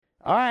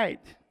All right.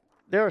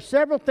 There are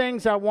several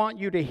things I want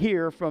you to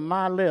hear from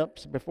my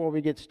lips before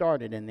we get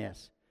started in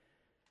this.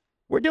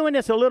 We're doing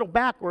this a little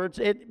backwards,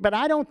 but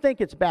I don't think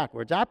it's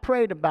backwards. I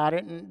prayed about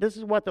it, and this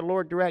is what the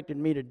Lord directed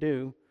me to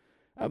do.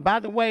 By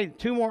the way,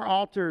 2 more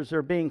altars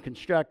are being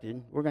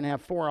constructed. We're going to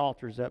have 4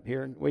 altars up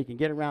here. We can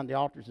get around the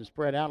altars and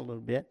spread out a little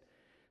bit,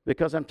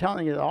 because I'm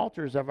telling you, the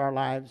altars of our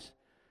lives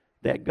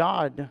that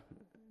God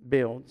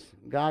builds,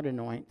 God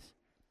anoints,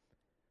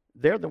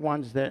 they're the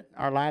ones that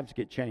our lives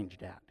get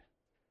changed at.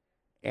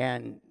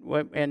 And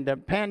the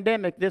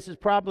pandemic, this is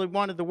probably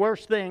one of the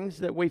worst things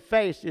that we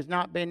face, is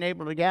not being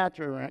able to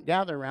gather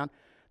around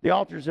the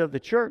altars of the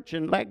church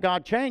and let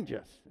God change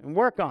us and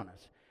work on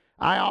us.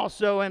 I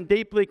also am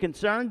deeply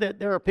concerned that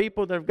there are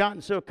people that have gotten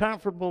so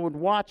comfortable with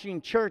watching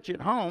church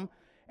at home,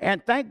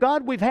 and thank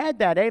God we've had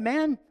that,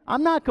 amen?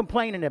 I'm not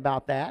complaining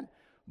about that,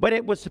 but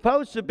it was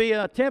supposed to be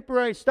a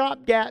temporary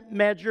stopgap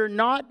measure,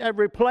 not a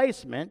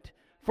replacement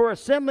for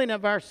assembling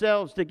of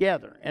ourselves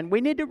together. And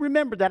we need to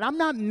remember that. I'm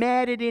not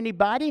mad at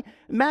anybody.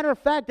 Matter of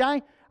fact,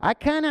 I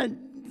kind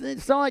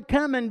of saw it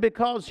coming,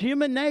 because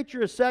human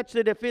nature is such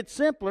that if it's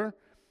simpler,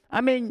 I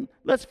mean,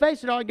 let's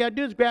face it, all you got to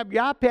do is grab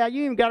your iPad.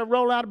 You even got to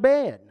roll out of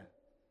bed,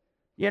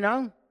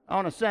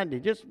 on a Sunday.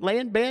 Just lay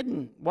in bed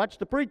and watch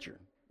the preacher,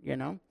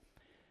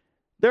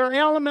 There are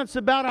elements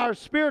about our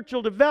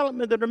spiritual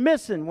development that are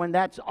missing when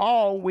that's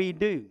all we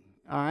do,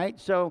 all right?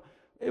 So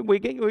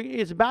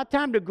it's about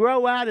time to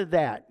grow out of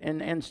that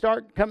and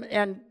start coming.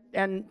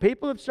 And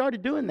people have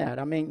started doing that.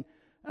 I mean,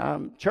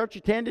 church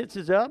attendance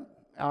is up.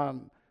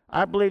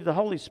 I believe the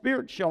Holy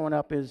Spirit showing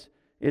up is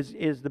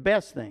the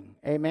best thing.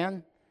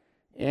 Amen.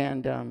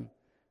 And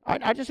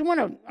I just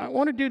want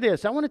to do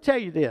this. I want to tell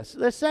you this.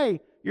 Let's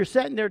say you're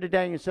sitting there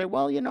today and you say,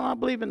 well, I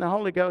believe in the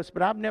Holy Ghost,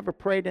 but I've never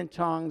prayed in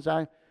tongues.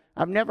 I've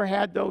never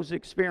had those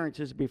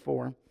experiences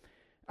before.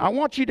 I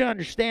want you to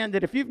understand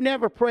that if you've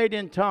never prayed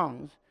in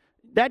tongues,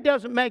 that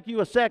doesn't make you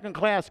a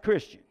second-class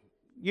Christian.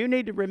 You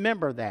need to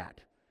remember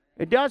that.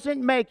 It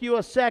doesn't make you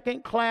a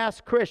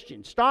second-class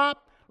Christian.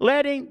 Stop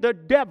letting the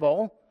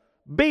devil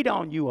beat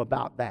on you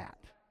about that.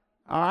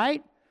 All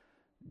right?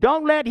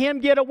 Don't let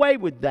him get away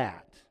with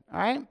that. All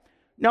right?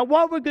 Now,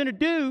 what we're going to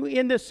do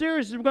in this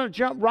series is we're going to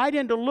jump right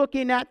into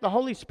looking at the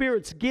Holy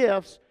Spirit's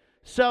gifts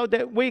so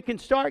that we can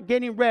start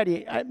getting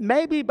ready.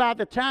 Maybe by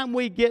the time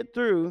we get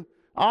through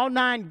all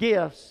 9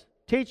 gifts,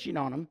 teaching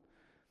on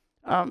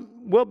them,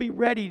 we'll be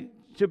ready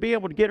to be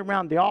able to get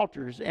around the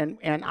altars, and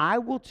I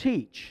will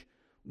teach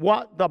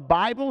what the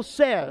Bible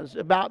says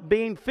about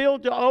being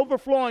filled to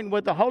overflowing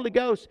with the Holy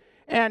Ghost.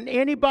 And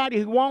anybody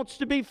who wants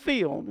to be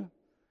filled,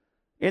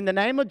 in the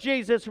name of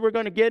Jesus, we're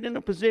going to get in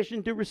a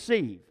position to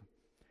receive.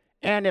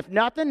 And if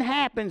nothing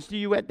happens to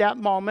you at that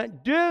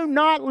moment, do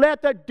not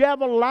let the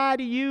devil lie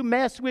to you,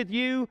 mess with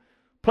you,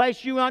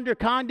 place you under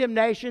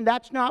condemnation.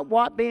 That's not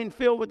what being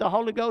filled with the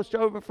Holy Ghost to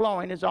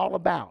overflowing is all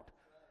about.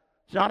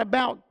 It's not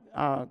about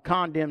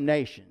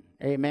condemnation.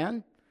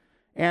 Amen.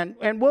 And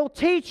we'll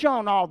teach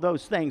on all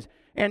those things.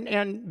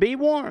 And be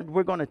warned,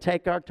 we're going to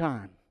take our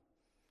time.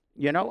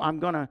 I'm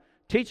going to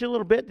teach a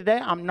little bit today.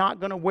 I'm not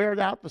going to wear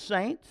out the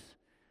saints.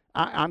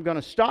 I'm going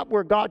to stop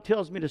where God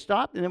tells me to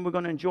stop, and then we're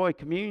going to enjoy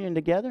communion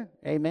together.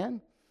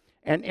 Amen.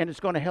 And it's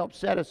going to help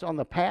set us on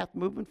the path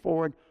moving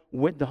forward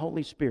with the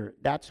Holy Spirit.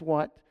 That's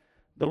what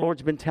the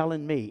Lord's been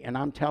telling me, and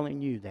I'm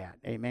telling you that.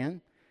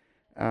 Amen.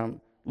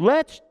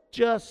 Let's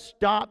just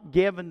stop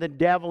giving the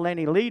devil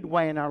any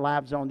leadway in our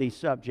lives on these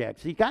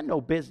subjects. He's got no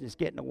business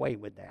getting away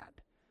with that.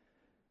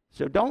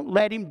 So don't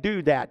let him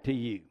do that to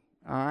you.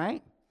 All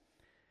right?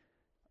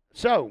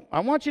 So I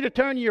want you to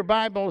turn your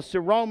Bibles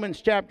to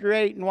Romans chapter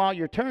 8, and while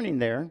you're turning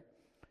there,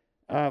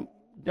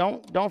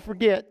 don't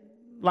forget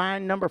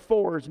line number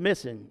 4 is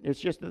missing. It's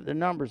just that the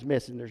number's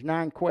missing. There's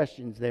 9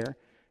 questions there.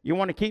 You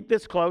want to keep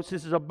this close.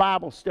 This is a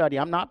Bible study.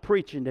 I'm not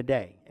preaching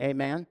today.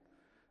 Amen?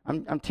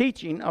 I'm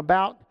teaching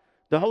about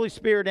the Holy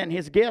Spirit and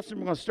His gifts, and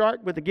we're going to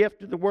start with the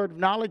gift of the word of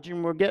knowledge,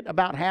 and we'll get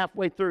about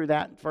halfway through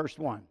that first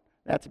one.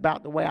 That's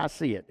about the way I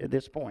see it at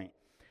this point.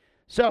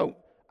 So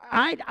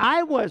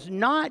I was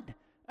not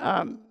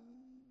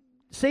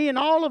seeing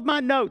all of my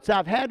notes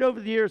I've had over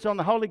the years on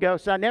the Holy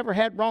Ghost. I never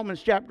had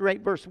Romans chapter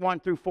 8, verse 1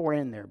 through 4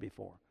 in there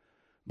before.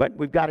 But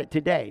we've got it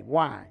today.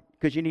 Why?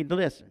 Because you need to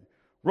listen.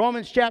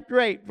 Romans chapter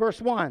 8, verse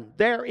 1.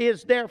 There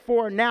is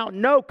therefore now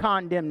no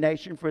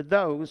condemnation for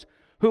those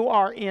who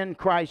are in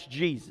Christ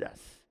Jesus.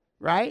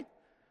 Right?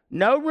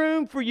 No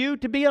room for you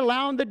to be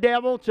allowing the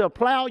devil to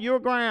plow your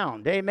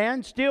ground.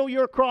 Amen? Steal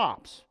your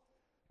crops.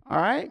 All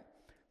right?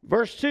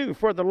 Verse 2,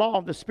 for the law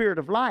of the Spirit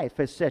of life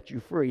has set you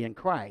free in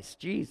Christ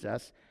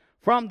Jesus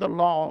from the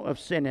law of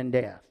sin and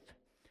death.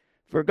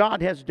 For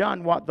God has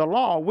done what the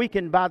law,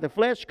 weakened by the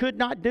flesh, could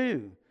not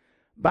do.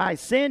 By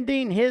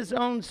sending His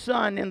own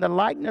Son in the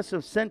likeness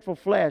of sinful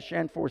flesh,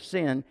 and for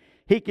sin,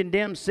 He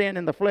condemned sin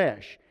in the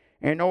flesh,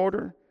 in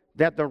order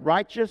that the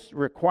righteous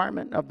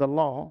requirement of the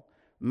law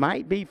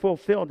might be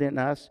fulfilled in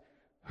us,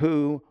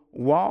 who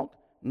walk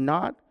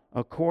not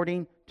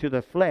according to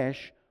the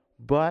flesh,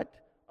 but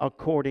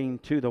according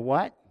to the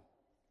what?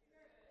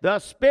 The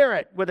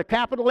Spirit, with a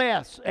capital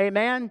S.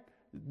 Amen?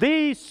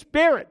 The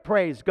Spirit,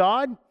 praise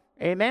God.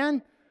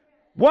 Amen.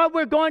 What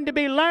we're going to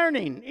be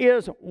learning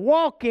is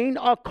walking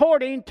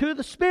according to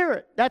the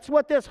Spirit. That's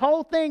what this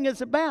whole thing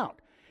is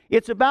about.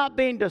 It's about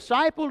being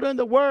discipled in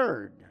the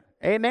Word.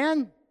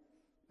 Amen?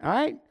 All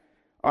right?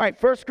 All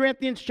right, 1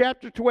 Corinthians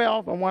chapter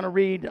 12. I want to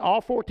read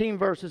all 14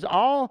 verses.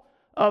 All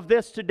of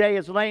this today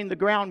is laying the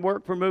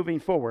groundwork for moving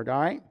forward. All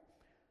right?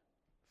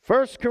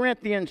 1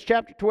 Corinthians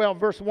chapter 12,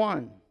 verse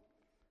 1.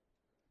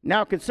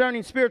 Now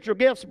concerning spiritual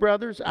gifts,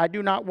 brothers, I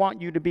do not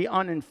want you to be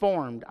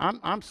uninformed.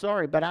 I'm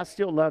sorry, but I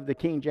still love the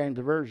King James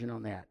Version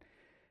on that.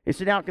 It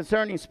said, now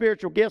concerning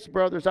spiritual gifts,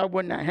 brothers, I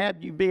would not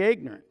have you be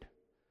ignorant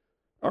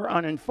or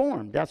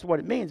uninformed. That's what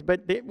it means.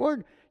 But the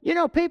word, you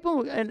know,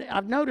 people, and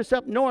I've noticed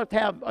up north,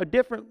 have a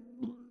different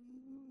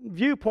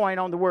viewpoint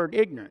on the word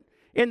ignorant.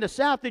 In the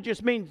South, it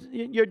just means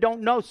you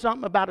don't know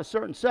something about a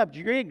certain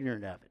subject. You're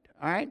ignorant of it,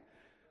 all right?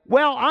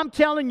 Well, I'm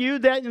telling you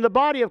that in the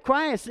body of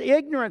Christ,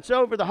 ignorance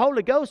over the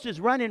Holy Ghost is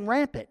running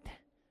rampant.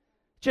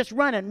 Just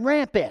running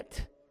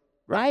rampant,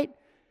 right?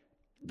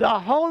 The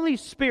Holy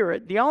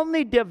Spirit, the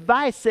only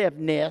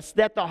divisiveness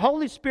that the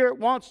Holy Spirit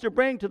wants to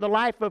bring to the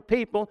life of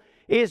people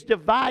is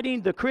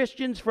dividing the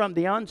Christians from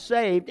the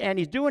unsaved, and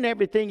He's doing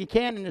everything He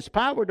can in His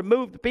power to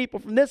move the people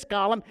from this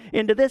column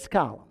into this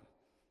column.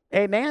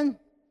 Amen?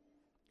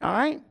 All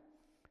right?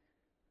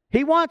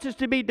 He wants us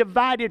to be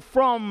divided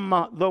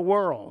from the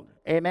world.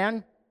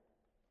 Amen?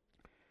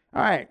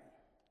 All right.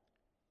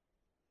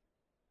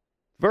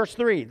 Verse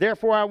 3,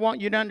 therefore I want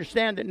you to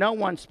understand that no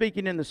one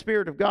speaking in the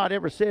Spirit of God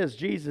ever says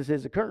Jesus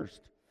is accursed.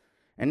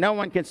 And no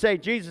one can say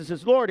Jesus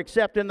is Lord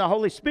except in the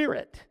Holy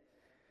Spirit.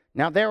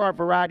 Now there are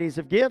varieties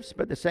of gifts,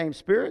 but the same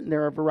Spirit. And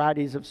there are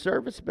varieties of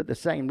service, but the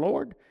same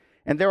Lord.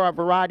 And there are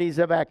varieties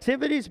of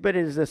activities, but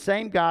it is the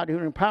same God who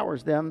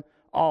empowers them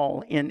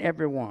all in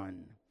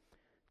everyone.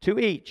 To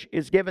each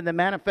is given the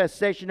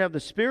manifestation of the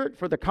Spirit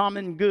for the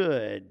common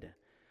good.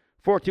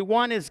 For to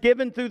one is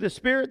given through the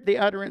Spirit the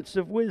utterance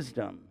of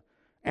wisdom,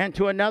 and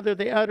to another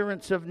the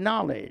utterance of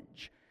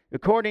knowledge,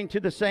 according to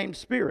the same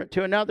Spirit,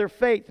 to another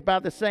faith by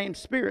the same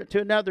Spirit,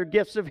 to another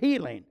gifts of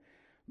healing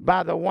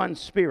by the one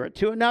Spirit,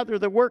 to another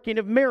the working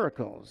of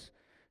miracles,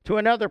 to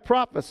another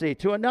prophecy,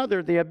 to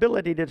another the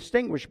ability to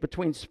distinguish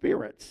between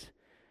spirits,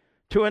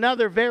 to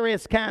another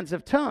various kinds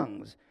of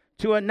tongues,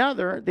 to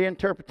another the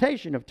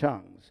interpretation of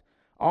tongues.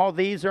 All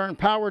these are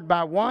empowered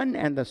by one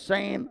and the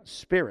same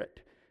Spirit,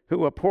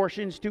 who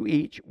apportions to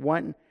each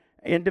one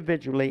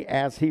individually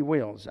as He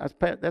wills.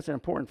 That's an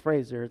important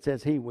phrase there. It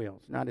says He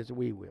wills, not as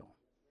we will.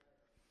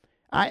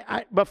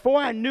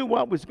 Before I knew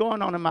what was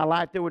going on in my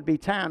life, there would be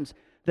times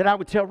that I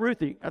would tell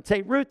Ruthie, I'd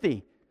say,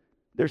 Ruthie,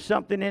 there's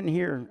something in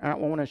here, and I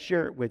want to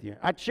share it with you.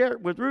 I'd share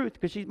it with Ruth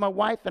because she's my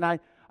wife, and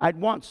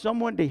I'd want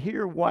someone to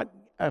hear what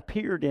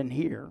appeared in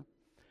here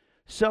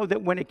so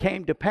that when it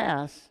came to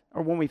pass,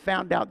 or when we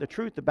found out the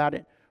truth about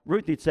it,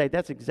 Ruthie'd say,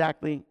 that's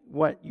exactly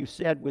what you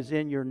said was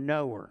in your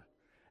knower.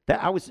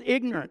 That I was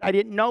ignorant. I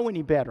didn't know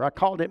any better. I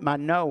called it my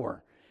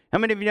knower. How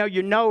many of you know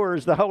your knower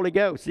is the Holy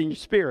Ghost in your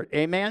spirit?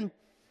 Amen?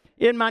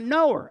 In my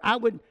knower,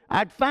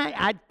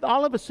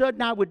 all of a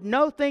sudden I would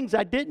know things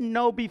I didn't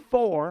know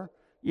before,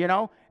 you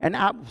know, and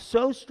I was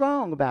so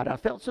strong about it. I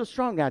felt so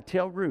strong, I'd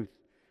tell Ruth,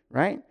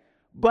 right?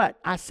 But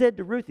I said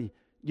to Ruthie,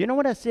 you know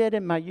what I said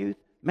in my youth?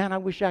 Man, I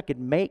wish I could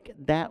make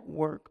that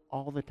work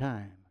all the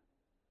time.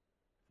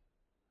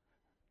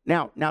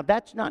 Now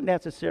that's not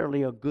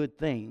necessarily a good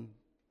thing,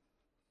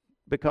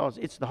 because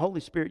it's the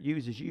Holy Spirit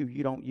uses you.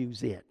 You don't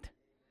use it.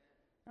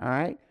 All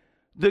right?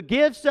 The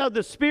gifts of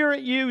the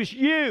Spirit use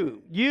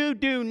you. You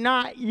do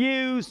not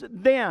use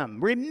them.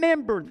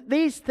 Remember,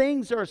 these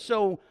things are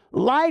so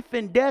life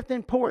and death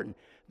important.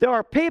 There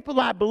are people,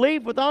 I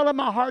believe, with all of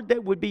my heart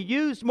that would be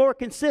used more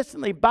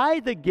consistently by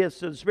the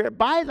gifts of the Spirit,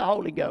 by the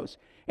Holy Ghost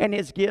and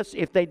His gifts,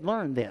 if they'd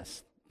learn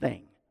this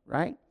thing,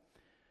 right?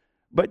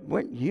 But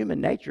when human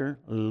nature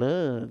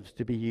loves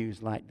to be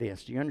used like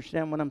this. Do you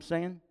understand what I'm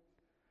saying?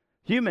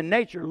 Human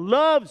nature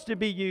loves to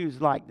be used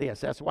like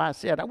this. That's why I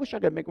said, I wish I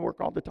could make it work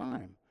all the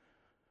time.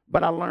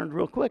 But I learned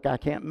real quick, I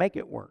can't make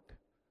it work.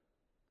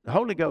 The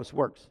Holy Ghost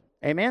works.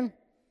 Amen?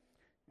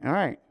 All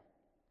right.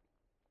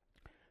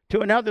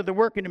 To another, the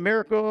working of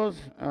miracles.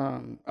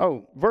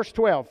 Verse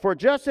 12. For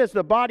just as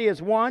the body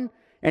is one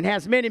and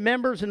has many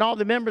members, and all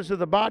the members of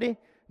the body,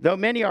 though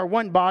many are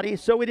one body,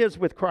 so it is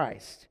with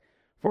Christ.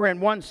 For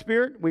in one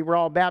Spirit we were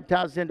all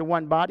baptized into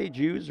one body,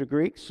 Jews or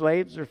Greeks,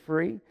 slaves or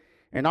free,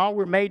 and all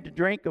were made to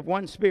drink of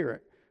one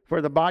Spirit.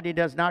 For the body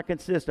does not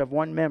consist of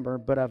one member,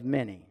 but of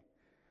many.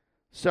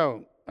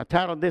 So, I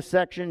titled this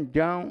section,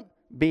 Don't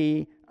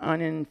Be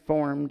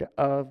Uninformed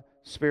of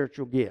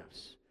Spiritual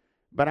Gifts.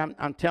 But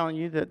I'm telling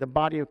you that the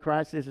body of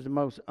Christ, this is the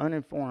most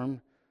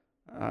uninformed,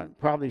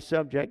 probably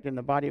subject in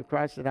the body of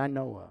Christ that I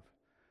know of.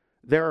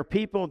 There are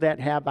people that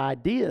have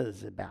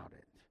ideas about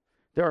it.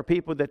 There are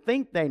people that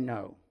think they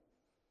know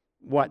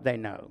what they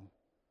know.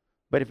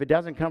 But if it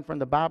doesn't come from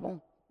the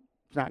Bible,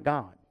 it's not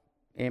God.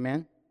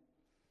 Amen?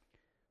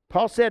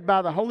 Paul said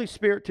by the Holy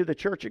Spirit to the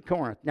church at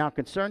Corinth, now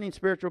concerning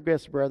spiritual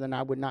gifts, brethren,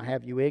 I would not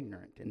have you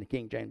ignorant, in the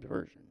King James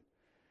Version.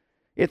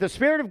 If the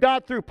Spirit of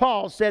God through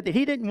Paul said that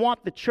he didn't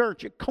want the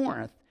church at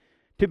Corinth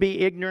to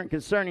be ignorant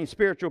concerning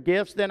spiritual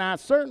gifts, then I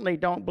certainly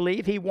don't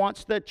believe he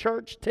wants the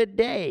church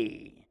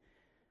today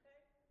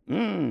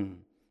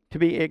to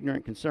be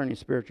ignorant concerning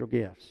spiritual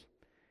gifts.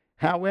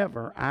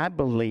 However, I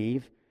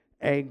believe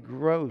a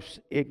gross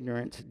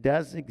ignorance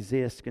does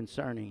exist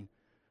concerning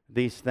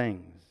these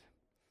things.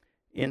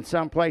 In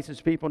some places,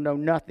 people know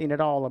nothing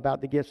at all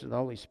about the gifts of the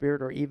Holy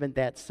Spirit or even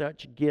that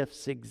such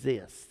gifts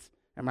exist.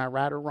 Am I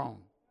right or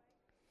wrong?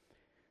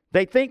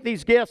 They think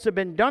these gifts have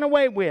been done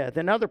away with.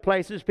 In other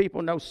places,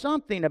 people know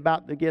something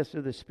about the gifts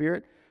of the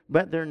Spirit,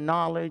 but their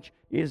knowledge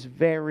is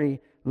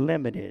very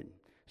limited.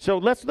 So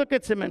let's look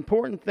at some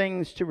important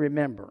things to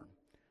remember.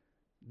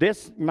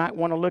 This, you might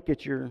want to look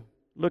at your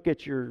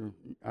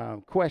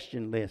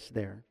question list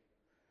there.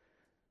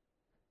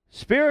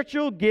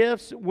 Spiritual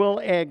gifts will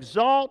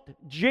exalt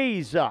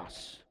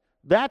Jesus.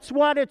 That's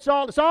what it's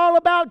all. It's all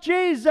about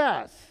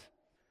Jesus.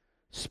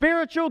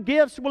 Spiritual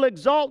gifts will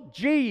exalt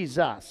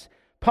Jesus.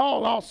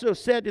 Paul also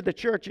said to the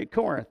church at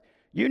Corinth,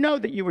 you know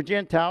that you were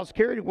Gentiles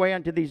carried away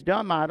unto these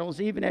dumb idols,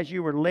 even as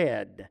you were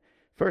led.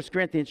 1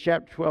 Corinthians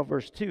chapter 12,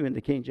 verse 2 in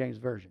the King James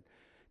Version.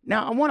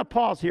 Now, I want to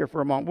pause here for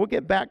a moment. We'll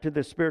get back to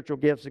the spiritual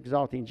gifts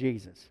exalting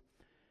Jesus.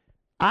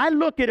 I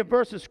look at a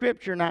verse of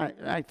Scripture and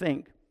I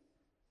think,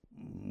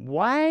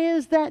 why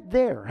is that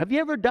there? Have you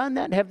ever done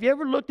that? Have you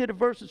ever looked at a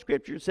verse of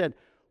Scripture and said,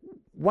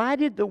 why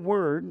did the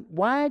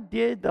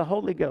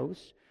Holy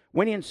Ghost,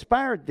 when he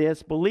inspired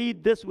this,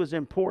 believe this was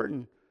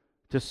important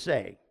to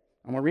say?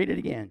 I'm going to read it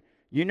again.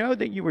 You know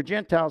that you were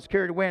Gentiles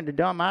carried away into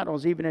dumb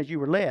idols, even as you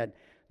were led.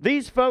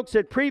 These folks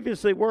had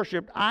previously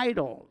worshipped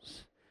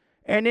idols.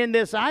 And in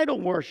this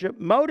idol worship,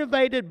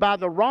 motivated by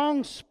the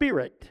wrong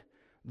spirit,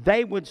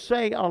 they would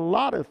say a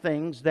lot of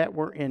things that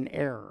were in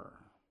error.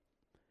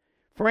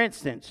 For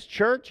instance,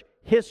 church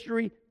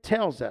history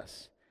tells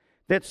us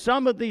that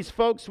some of these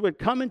folks would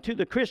come into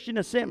the Christian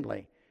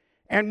assembly,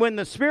 and when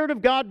the Spirit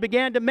of God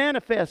began to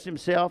manifest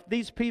himself,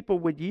 these people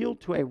would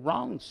yield to a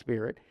wrong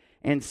spirit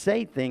and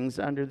say things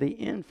under the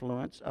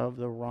influence of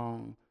the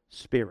wrong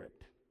spirit.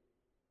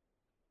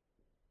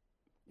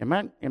 Am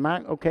I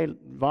okay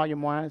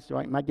volume-wise?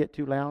 Am I get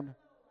too loud?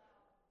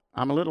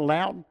 I'm a little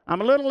loud?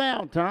 I'm a little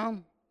loud,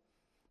 Tom.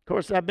 Of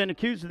course, I've been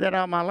accused of that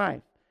all my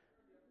life.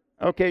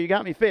 Okay, you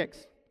got me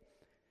fixed.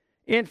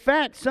 In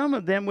fact, some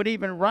of them would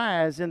even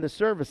rise in the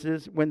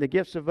services when the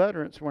gifts of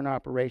utterance were in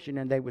operation,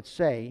 and they would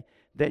say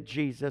that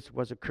Jesus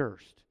was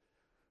accursed.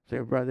 Say,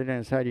 well, Brother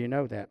Dennis, how do you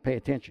know that? Pay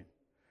attention.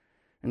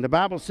 And the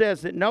Bible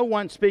says that no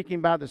one speaking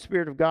by the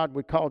Spirit of God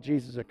would call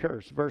Jesus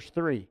accursed. Verse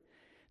 3.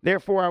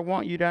 Therefore, I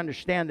want you to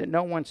understand that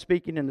no one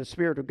speaking in the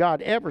Spirit of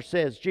God ever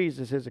says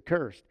Jesus is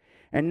accursed.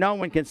 And no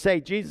one can say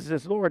Jesus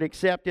is Lord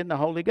except in the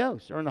Holy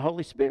Ghost or in the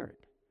Holy Spirit.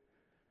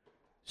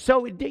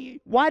 So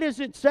why does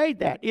it say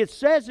that? It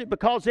says it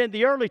because in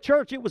the early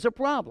church it was a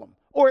problem,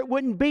 or it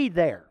wouldn't be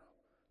there.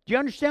 Do you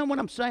understand what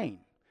I'm saying?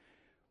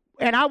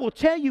 And I will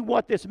tell you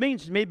what this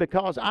means to me,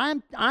 because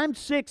I'm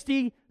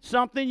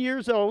 60-something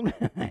years old.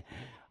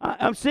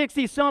 I'm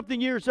 60-something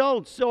years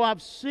old, so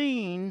I've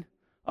seen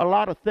a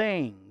lot of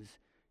things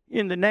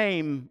in the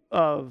name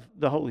of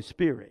the Holy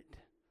Spirit,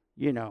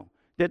 you know,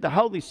 that the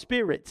Holy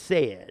Spirit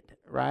said,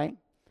 right?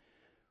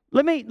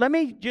 Let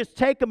me just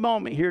take a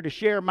moment here to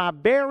share my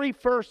very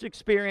first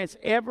experience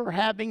ever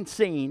having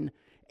seen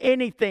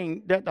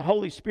anything that the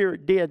Holy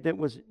Spirit did that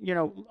was, you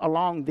know,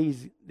 along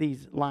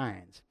these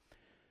lines.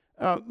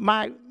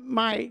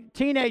 My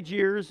teenage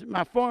years,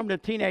 my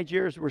formative teenage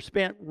years were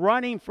spent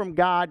running from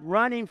God,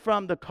 running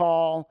from the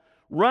call,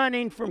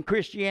 running from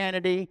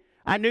Christianity.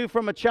 I knew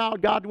from a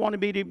child God wanted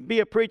me to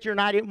be a preacher,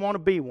 and I didn't want to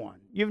be one.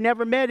 You've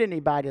never met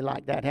anybody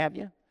like that, have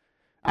you?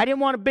 I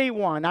didn't want to be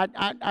one.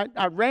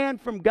 I ran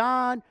from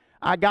God.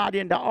 I got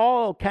into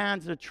all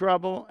kinds of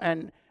trouble,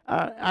 and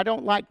I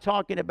don't like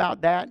talking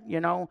about that,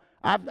 you know.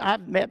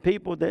 I've met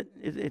people that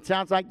it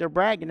sounds like they're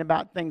bragging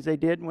about things they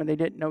did when they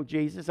didn't know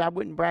Jesus. I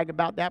wouldn't brag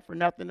about that for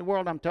nothing in the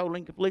world. I'm totally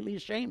and completely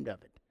ashamed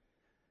of it.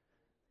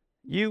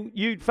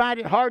 You'd find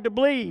it hard to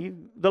believe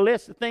the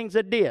list of things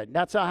I did.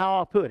 That's how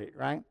I'll put it,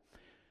 right?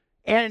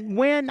 And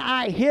when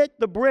I hit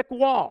the brick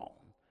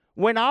wall,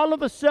 when all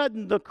of a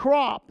sudden the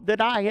crop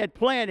that I had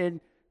planted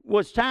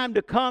was time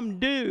to come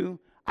due,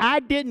 I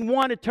didn't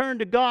want to turn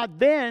to God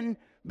then,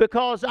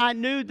 because I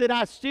knew that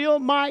I still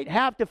might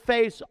have to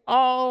face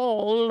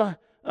all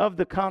of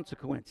the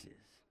consequences.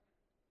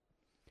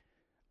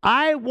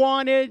 I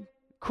wanted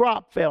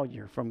crop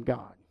failure from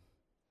God.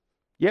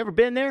 You ever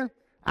been there?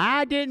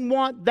 I didn't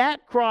want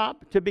that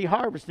crop to be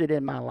harvested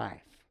in my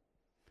life.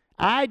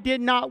 I did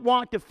not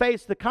want to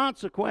face the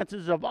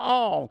consequences of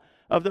all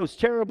of those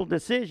terrible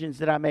decisions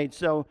that I made,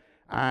 so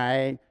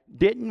I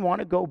didn't want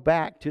to go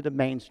back to the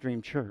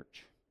mainstream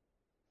church.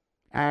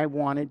 I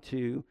wanted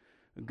to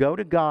go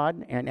to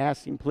God and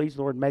ask Him, please,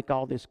 Lord, make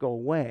all this go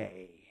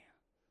away.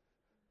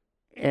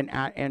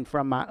 And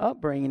from my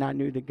upbringing, I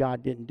knew that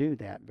God didn't do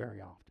that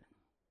very often.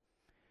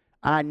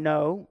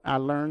 I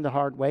learned the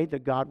hard way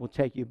that God will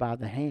take you by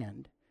the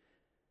hand.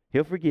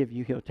 He'll forgive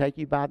you. He'll take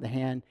you by the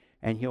hand,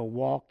 and He'll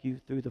walk you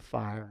through the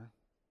fire.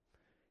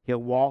 He'll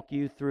walk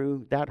you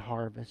through that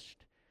harvest.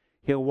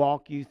 He'll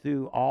walk you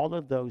through all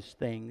of those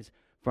things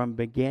from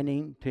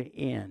beginning to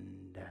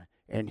end,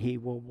 and He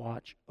will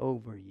watch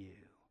over you.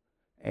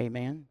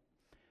 Amen.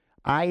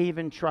 I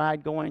even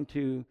tried going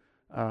to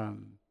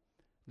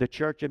the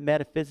Church of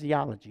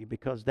Metaphysiology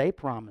because they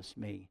promised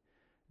me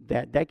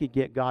that they could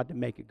get God to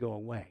make it go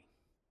away.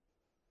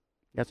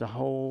 That's a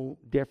whole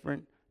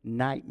different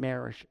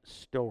nightmarish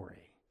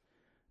story.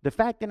 The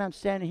fact that I'm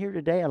standing here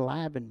today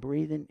alive and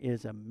breathing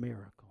is a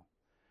miracle.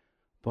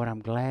 But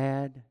I'm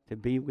glad to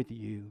be with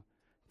you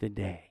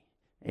today.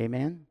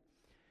 Amen?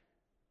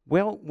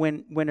 Well,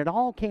 when it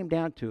all came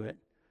down to it,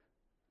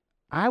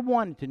 I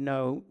wanted to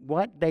know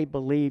what they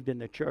believed in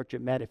the Church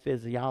of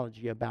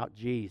Metaphysiology about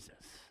Jesus.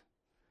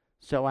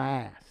 So I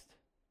asked,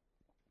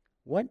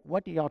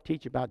 what do y'all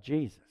teach about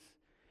Jesus?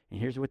 And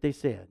here's what they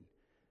said.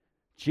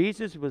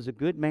 Jesus was a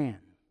good man,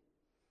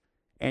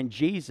 and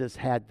Jesus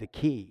had the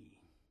key,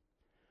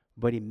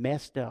 but he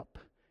messed up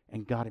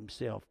and got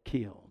himself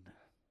killed.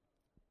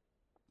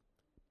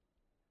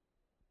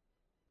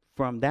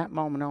 From that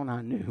moment on,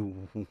 I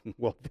knew,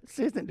 well, this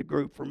isn't the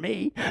group for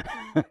me.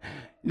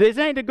 This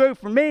ain't the group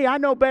for me. I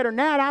know better than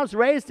that. I was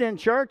raised in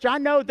church. I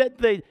know that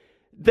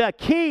the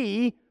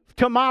key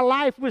to my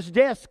life was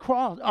death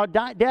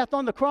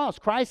on the cross.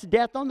 Christ's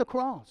death on the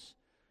cross.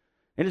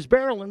 And His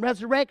burial and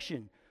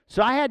resurrection.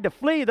 So I had to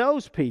flee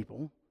those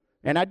people,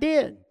 and I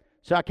did.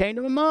 So I came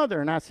to my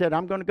mother, and I said,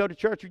 I'm going to go to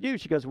church with you.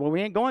 She goes, well,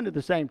 we ain't going to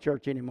the same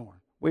church anymore.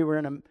 We were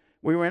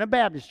in a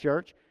Baptist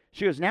church.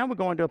 She goes, now we're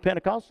going to a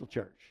Pentecostal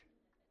church.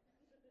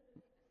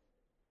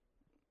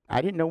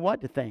 I didn't know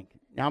what to think.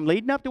 Now, I'm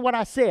leading up to what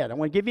I said. I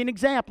want to give you an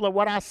example of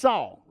what I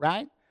saw,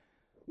 right?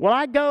 Well,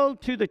 I go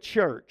to the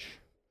church,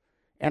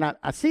 and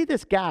I see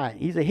this guy.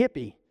 He's a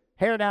hippie,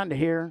 hair down to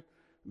here,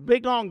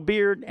 big long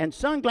beard, and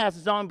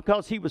sunglasses on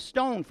because he was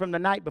stoned from the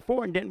night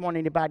before and didn't want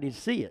anybody to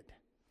see it.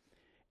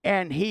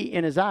 And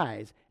in his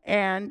eyes.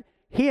 And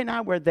he and I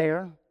were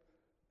there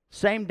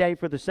same day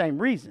for the same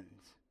reasons.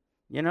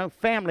 You know,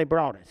 family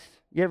brought us.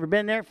 You ever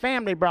been there?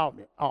 Family brought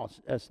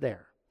us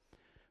there.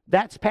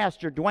 That's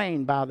Pastor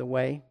Dwayne, by the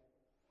way.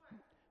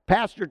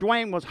 Pastor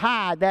Dwayne was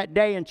high that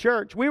day in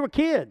church. We were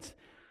kids.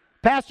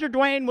 Pastor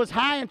Dwayne was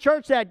high in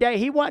church that day.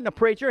 He wasn't a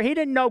preacher. He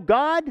didn't know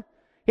God.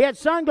 He had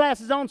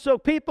sunglasses on so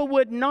people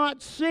would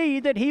not see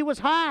that he was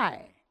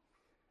high.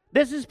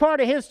 This is part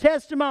of his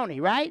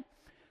testimony, right?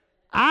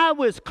 I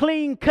was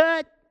clean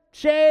cut,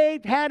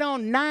 shaved, had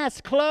on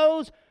nice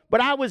clothes,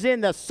 but I was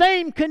in the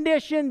same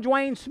condition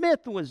Dwayne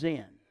Smith was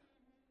in.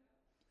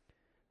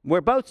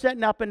 We're both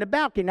sitting up in the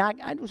balcony.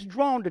 I was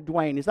drawn to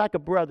Dwayne. He's like a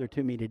brother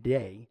to me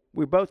today.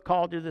 We both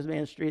called to this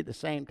ministry at the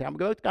same time. We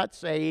both got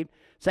saved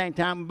at the same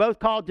time. We both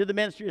called to the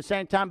ministry at the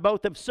same time.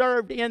 Both have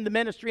served in the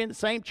ministry in the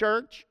same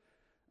church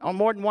on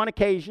more than one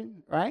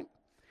occasion, right?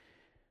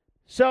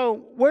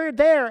 So we're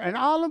there, and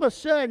all of a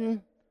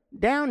sudden,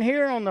 down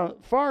here on the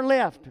far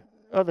left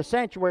of the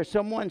sanctuary,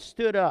 someone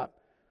stood up,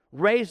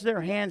 raised their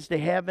hands to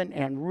heaven,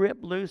 and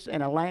ripped loose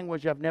in a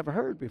language I've never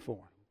heard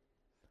before.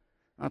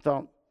 I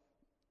thought,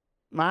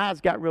 my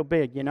eyes got real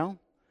big, you know.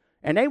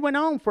 And they went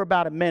on for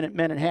about a minute,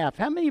 minute and a half.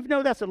 How many of you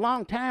know that's a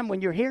long time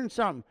when you're hearing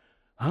something?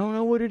 I don't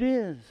know what it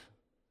is,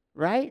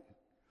 right?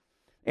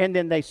 And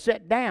then they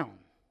sat down.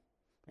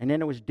 And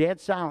then it was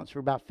dead silence for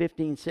about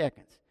 15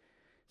 seconds.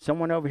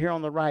 Someone over here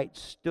on the right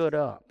stood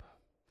up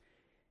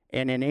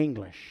and in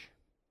English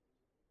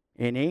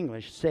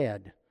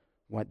said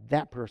what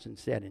that person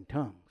said in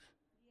tongues.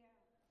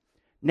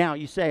 Now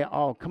you say,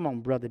 oh, come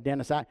on, Brother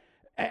Dennis.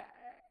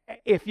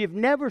 If you've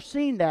never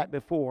seen that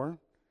before,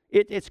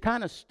 it's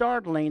kind of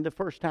startling the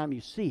first time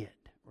you see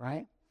it,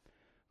 right?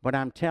 But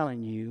I'm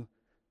telling you,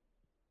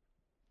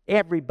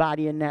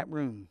 everybody in that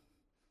room,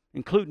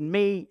 including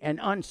me and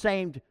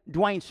unsaved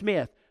Dwayne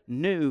Smith,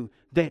 knew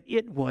that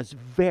it was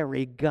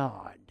very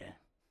God.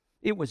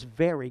 It was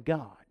very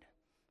God.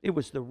 It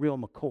was the real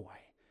McCoy.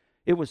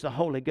 It was the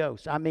Holy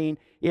Ghost. I mean,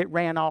 it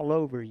ran all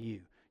over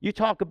you. You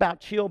talk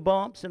about chill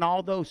bumps and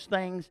all those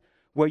things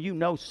where you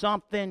know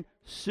something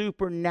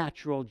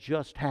supernatural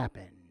just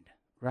happened,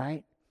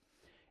 right?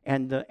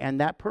 And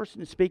that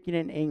person speaking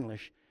in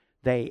English,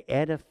 they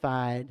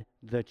edified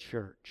the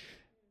church.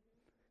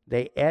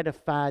 They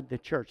edified the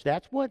church.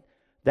 That's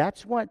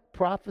what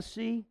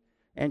prophecy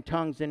and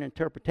tongues and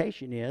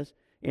interpretation is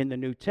in the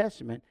New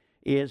Testament.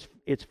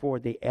 It's for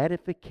the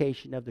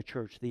edification of the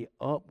church, the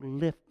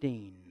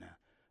uplifting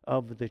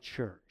of the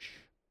church.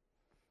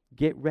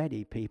 Get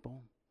ready,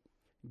 people.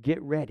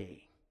 Get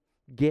ready.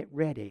 Get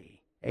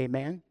ready.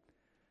 Amen.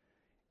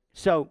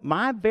 So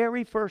my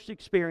very first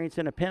experience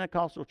in a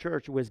Pentecostal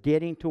church was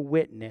getting to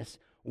witness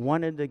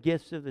one of the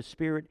gifts of the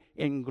Spirit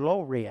in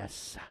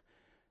glorious,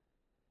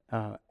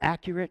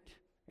 accurate,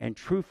 and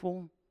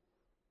truthful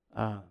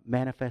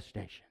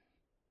manifestation.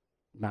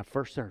 My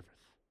first service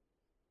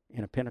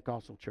in a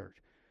Pentecostal church.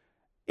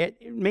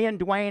 Me and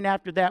Dwayne,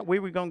 after that, we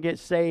were going to get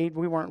saved.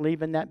 We weren't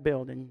leaving that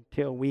building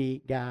till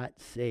we got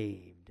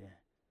saved.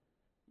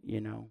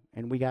 You know,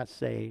 and we got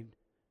saved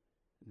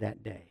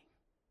that day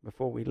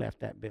before we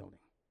left that building.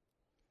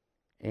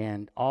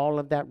 And all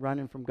of that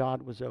running from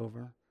God was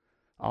over.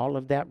 All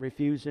of that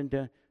refusing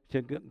to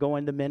go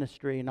into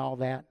ministry and all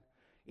that.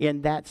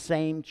 In that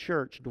same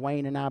church,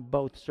 Dwayne and I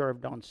both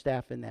served on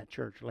staff in that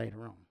church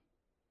later on.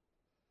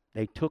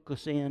 They took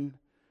us in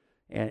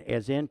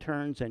as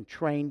interns and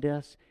trained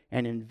us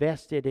and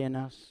invested in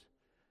us.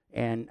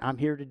 And I'm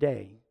here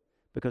today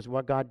because of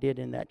what God did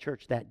in that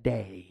church that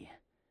day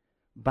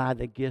by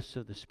the gifts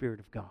of the Spirit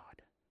of God.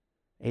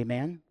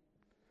 Amen?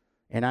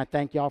 And I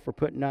thank y'all for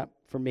putting up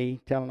for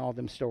me telling all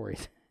them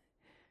stories.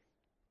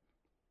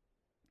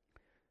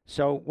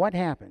 So what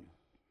happened?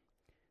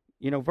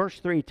 You know, verse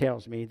 3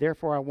 tells me,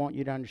 therefore I want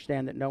you to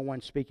understand that no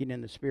one speaking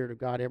in the Spirit of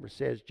God ever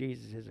says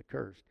Jesus is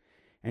accursed.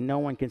 And no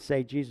one can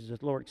say Jesus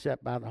is Lord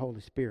except by the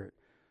Holy Spirit.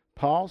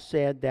 Paul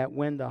said that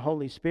when the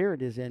Holy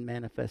Spirit is in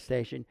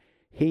manifestation,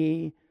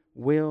 He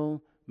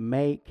will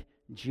make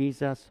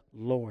Jesus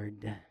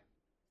Lord.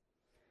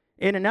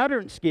 In an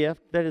utterance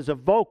gift, that is a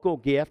vocal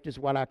gift, is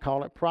what I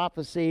call it,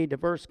 prophecy,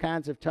 diverse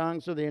kinds of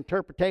tongues, or the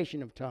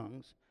interpretation of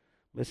tongues,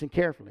 listen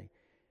carefully,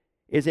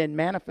 is in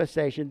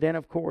manifestation, then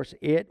of course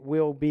it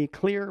will be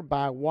clear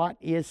by what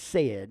is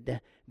said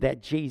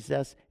that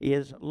Jesus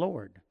is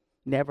Lord.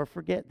 Never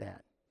forget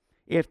that.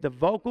 If the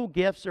vocal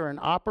gifts are in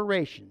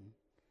operation,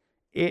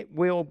 it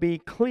will be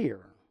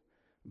clear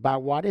by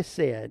what is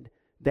said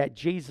that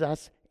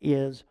Jesus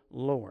is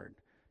Lord.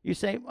 You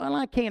say, well,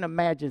 I can't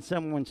imagine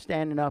someone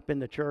standing up in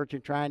the church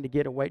and trying to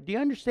get away. Do you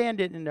understand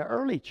that in the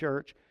early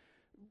church,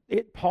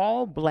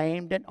 Paul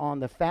blamed it on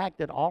the fact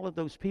that all of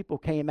those people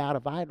came out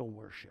of idol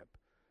worship.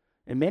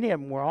 And many of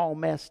them were all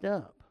messed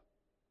up.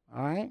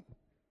 All right?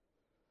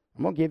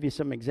 I'm going to give you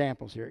some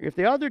examples here. If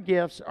the other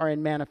gifts are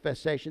in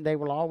manifestation, they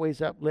will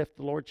always uplift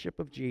the lordship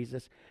of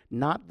Jesus,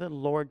 not the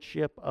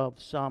lordship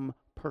of some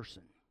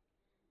person.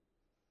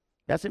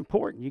 That's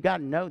important. You got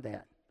to know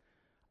that.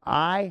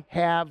 I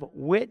have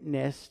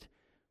witnessed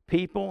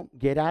people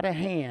get out of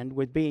hand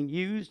with being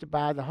used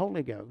by the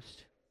Holy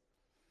Ghost,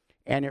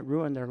 and it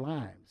ruined their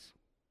lives.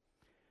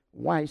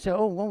 Why?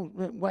 So,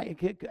 why,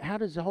 how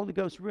does the Holy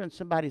Ghost ruin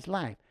somebody's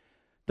life?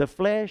 The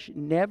flesh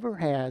never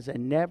has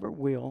and never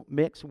will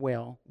mix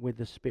well with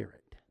the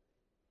Spirit.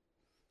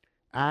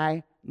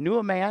 I knew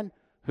a man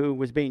who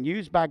was being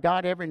used by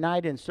God every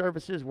night in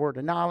services, word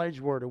of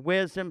knowledge, word of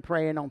wisdom,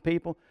 praying on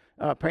people,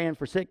 praying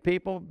for sick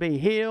people, be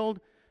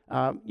healed,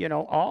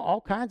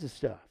 all kinds of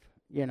stuff,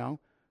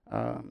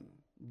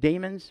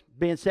 demons,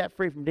 being set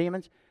free from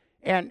demons.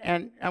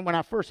 And when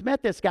I first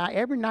met this guy,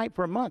 every night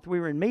for a month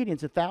we were in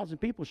meetings, 1,000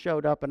 people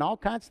showed up and all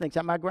kinds of things.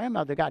 And my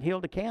grandmother got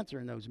healed of cancer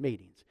in those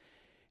meetings.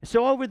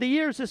 So over the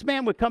years, this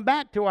man would come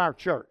back to our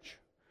church.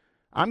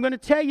 I'm going to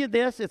tell you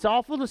this. It's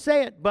awful to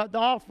say it, but the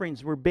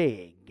offerings were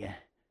big.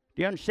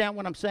 Do you understand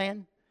what I'm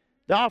saying?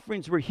 The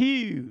offerings were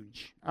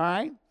huge, all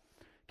right?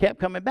 Kept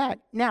coming back.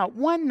 Now,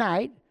 one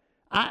night,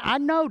 I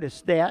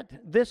noticed that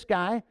this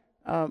guy,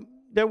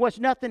 there was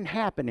nothing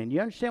happening.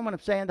 You understand what I'm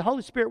saying? The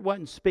Holy Spirit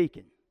wasn't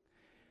speaking.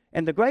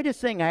 And the greatest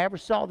thing I ever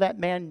saw that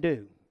man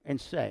do and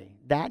say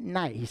that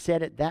night, he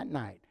said it that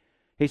night.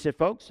 He said,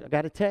 folks, I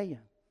got to tell you,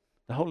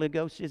 the Holy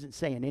Ghost isn't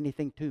saying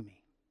anything to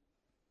me.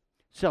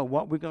 So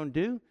what we're going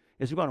to do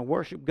is we're going to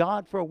worship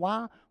God for a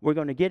while. We're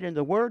going to get in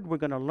the Word. We're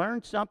going to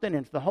learn something.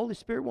 And if the Holy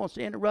Spirit wants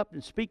to interrupt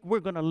and speak, we're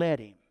going to let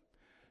Him.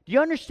 Do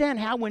you understand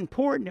how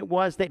important it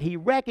was that he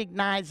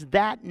recognized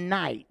that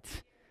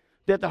night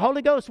that the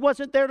Holy Ghost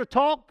wasn't there to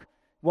talk,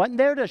 wasn't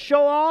there to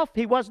show off,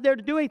 He wasn't there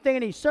to do anything,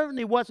 and He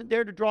certainly wasn't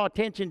there to draw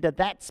attention to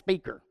that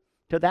speaker,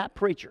 to that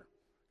preacher.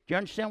 Do you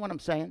understand what I'm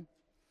saying?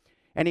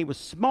 And he was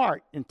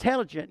smart,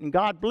 intelligent, and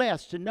God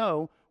blessed to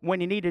know when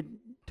he needed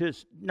to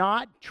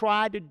not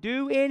try to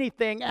do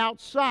anything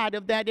outside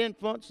of that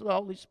influence of the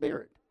Holy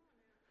Spirit.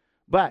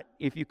 But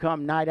if you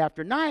come night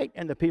after night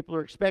and the people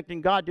are expecting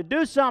God to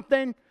do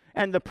something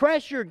and the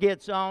pressure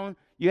gets on,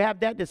 you have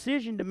that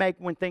decision to make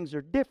when things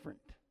are different.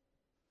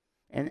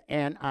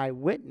 And I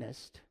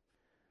witnessed,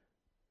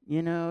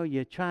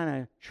 you're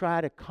trying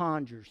to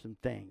conjure some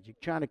things. You're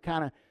trying to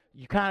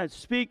kind of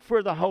speak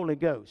for the Holy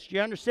Ghost.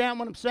 You understand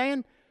what I'm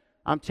saying?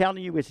 I'm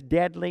telling you, it's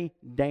deadly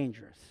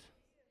dangerous.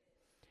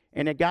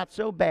 And it got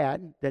so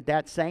bad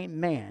that same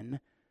man,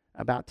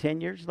 about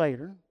 10 years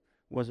later,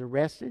 was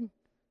arrested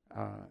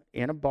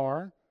in a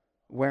bar,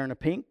 wearing a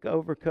pink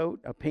overcoat,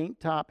 a pink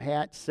top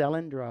hat,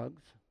 selling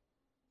drugs,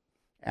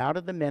 out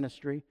of the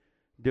ministry,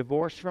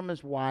 divorced from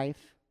his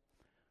wife,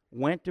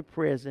 went to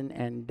prison,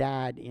 and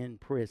died in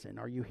prison.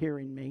 Are you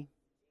hearing me?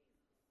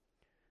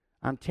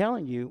 I'm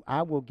telling you,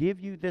 I will give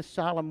you this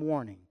solemn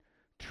warning.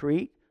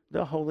 Treat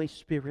the Holy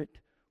Spirit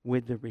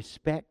with the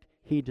respect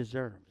He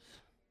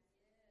deserves.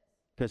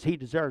 Because He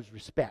deserves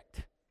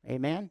respect.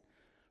 Amen?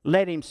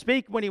 Let Him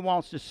speak when He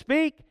wants to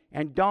speak,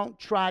 and don't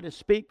try to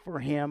speak for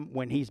Him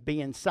when He's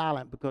being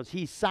silent, because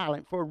He's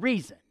silent for a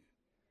reason.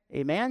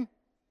 Amen?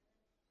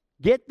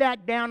 Get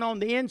that down on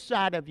the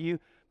inside of you,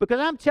 because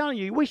I'm telling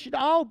you, we should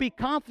all be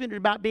confident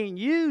about being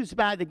used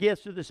by the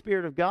gifts of the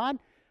Spirit of God.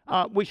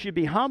 We should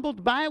be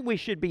humbled by it. We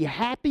should be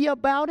happy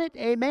about it.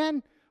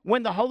 Amen?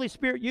 When the Holy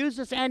Spirit uses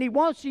us, and He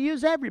wants to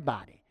use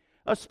everybody.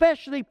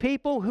 especially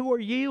people who are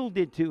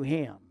yielded to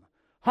Him.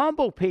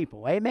 Humble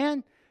people,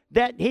 amen?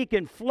 That He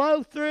can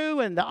flow through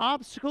and the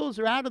obstacles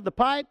are out of the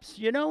pipes,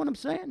 you know what I'm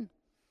saying?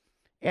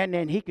 And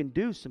then He can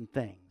do some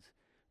things.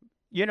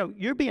 You know,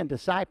 you're being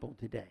discipled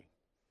today.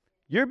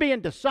 You're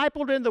being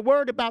discipled in the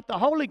Word about the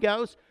Holy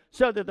Ghost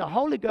so that the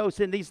Holy Ghost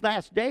in these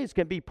last days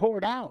can be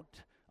poured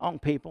out on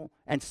people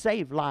and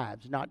save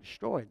lives, not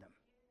destroy them.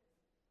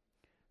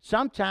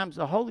 Sometimes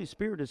the Holy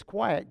Spirit is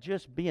quiet,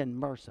 just being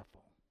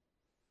merciful.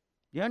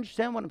 You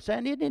understand what I'm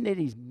saying? Isn't it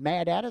He's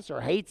mad at us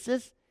or hates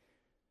us?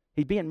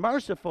 He's being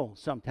merciful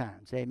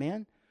sometimes,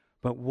 amen?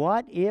 But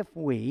what if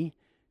we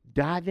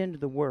dive into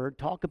the Word,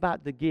 talk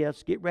about the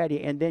gifts, get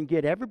ready, and then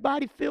get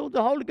everybody filled with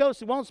the Holy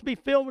Ghost that wants to be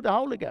filled with the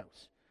Holy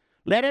Ghost?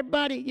 Let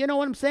everybody, you know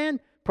what I'm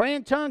saying? Pray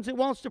in tongues that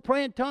wants to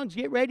pray in tongues,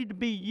 get ready to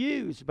be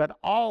used, but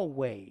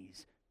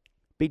always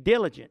be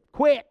diligent,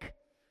 quick,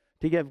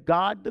 to give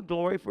God the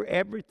glory for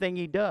everything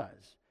He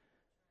does.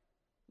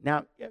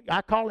 Now,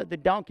 I call it the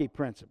donkey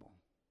principle.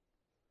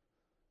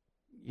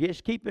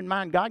 Just keep in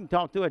mind, God can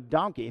talk through a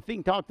donkey. If He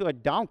can talk through a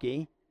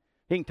donkey,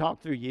 He can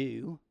talk through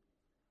you.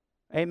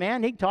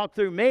 Amen? He can talk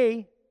through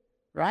me,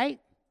 right?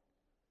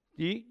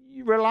 You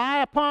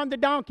rely upon the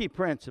donkey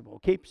principle.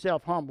 Keep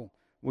yourself humble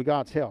with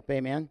God's help.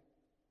 Amen?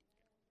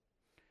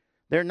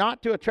 They're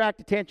not to attract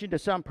attention to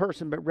some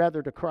person, but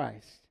rather to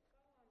Christ.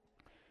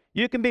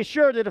 You can be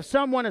sure that if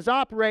someone is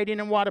operating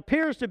in what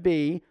appears to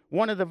be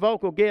one of the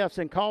vocal gifts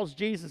and calls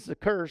Jesus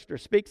accursed or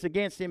speaks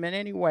against Him in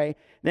any way,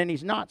 then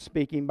he's not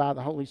speaking by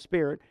the Holy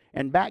Spirit.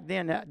 And back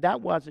then,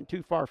 that wasn't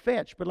too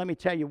far-fetched. But let me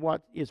tell you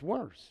what is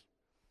worse.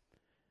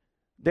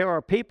 There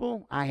are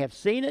people, I have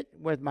seen it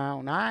with my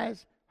own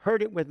eyes,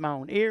 heard it with my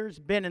own ears,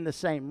 been in the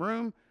same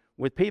room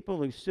with people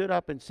who stood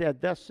up and said,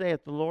 "Thus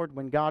saith the Lord,"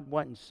 when God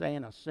wasn't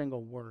saying a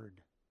single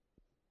word.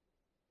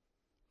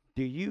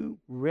 Do you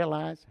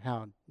realize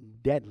how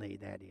deadly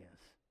that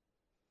is?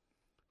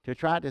 To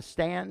try to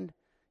stand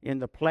in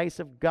the place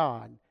of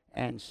God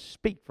and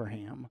speak for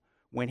Him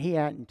when He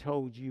hadn't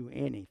told you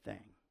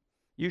anything.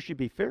 You should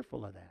be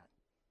fearful of that.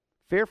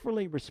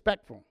 Fearfully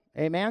respectful.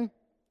 Amen?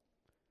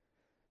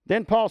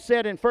 Then Paul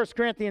said in 1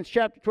 Corinthians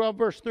chapter 12,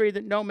 verse 3,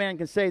 that no man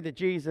can say that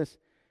Jesus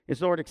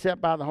is Lord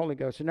except by the Holy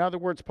Ghost. In other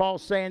words,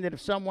 Paul's saying that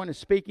if someone is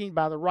speaking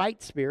by the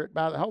right Spirit,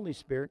 by the Holy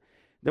Spirit,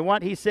 then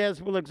what he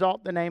says will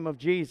exalt the name of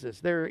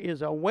Jesus. There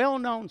is a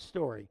well-known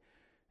story.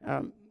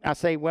 I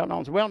say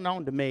well-known. It's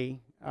well-known to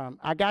me.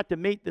 I got to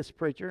meet this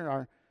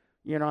preacher.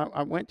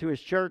 I went to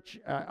his church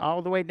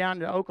all the way down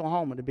to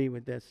Oklahoma to be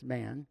with this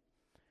man.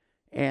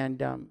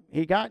 And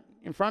he got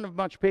in front of a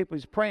bunch of people.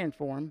 He's praying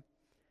for him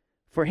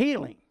for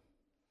healing.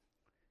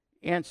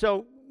 And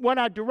so what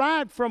I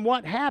derived from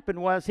what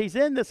happened was he's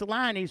in this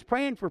line. He's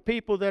praying for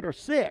people that are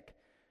sick.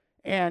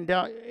 And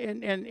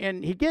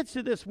he gets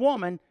to this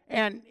woman,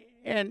 and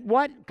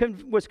what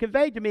was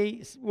conveyed to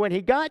me when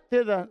he got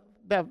to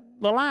the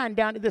line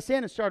down to this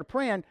end and started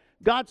praying,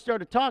 God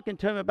started talking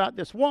to him about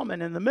this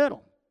woman in the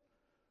middle.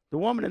 The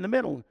woman in the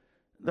middle,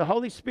 the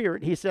Holy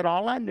Spirit, He said,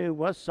 all I knew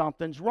was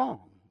something's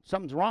wrong.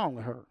 Something's wrong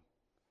with her.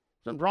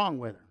 Something's wrong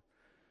with her.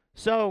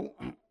 So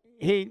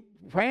he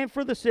praying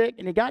for the sick,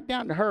 and he got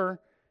down to her,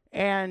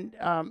 and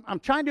I'm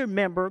trying to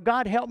remember.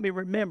 God help me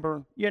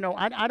remember.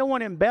 I don't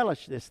want to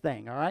embellish this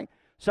thing, all right?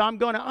 So I'm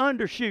going to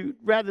undershoot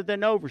rather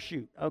than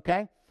overshoot,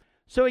 okay?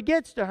 So he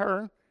gets to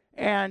her,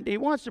 and he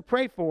wants to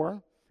pray for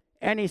her,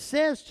 and he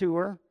says to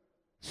her,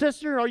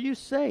 "Sister, are you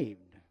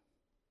saved?"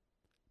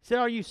 He said,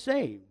 "Are you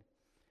saved?"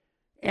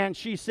 And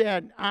she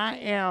said, "I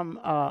am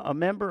a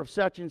member of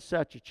such and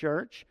such a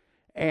church,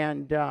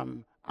 and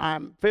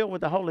I'm filled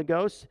with the Holy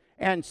Ghost."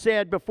 And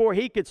said before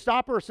he could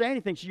stop her or say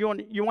anything, she, "You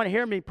want to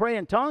hear me pray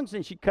in tongues?"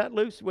 And she cut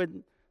loose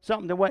with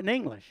something that wasn't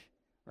English,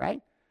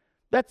 right?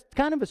 That's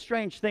kind of a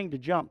strange thing to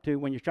jump to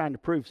when you're trying to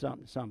prove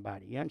something to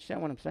somebody. You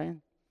understand what I'm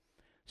saying?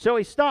 So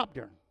he stopped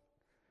her.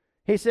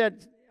 He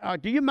said,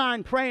 "Do you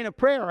mind praying a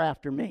prayer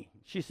after me?"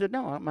 She said,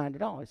 "No, I don't mind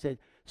at all." He said,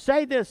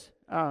 say this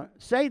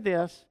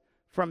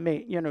from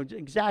me,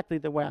 exactly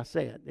the way I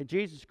say it, that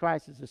Jesus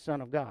Christ is the Son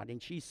of God."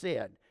 And she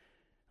said,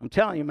 I'm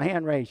telling you, my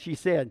hand raised, she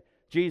said,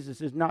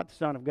 "Jesus is not the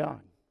Son of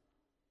God."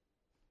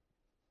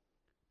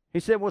 He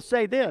said, "Well,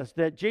 say this,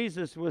 that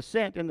Jesus was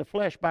sent in the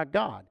flesh by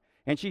God."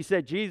 And she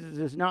said, "Jesus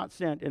is not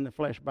sent in the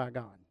flesh by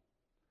God."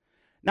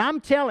 Now, I'm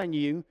telling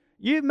you,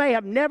 you may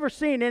have never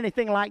seen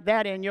anything like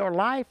that in your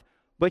life,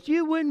 but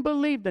you wouldn't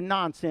believe the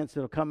nonsense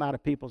that will come out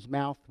of people's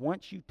mouth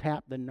once you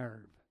tap the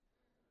nerve.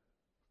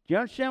 Do you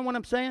understand what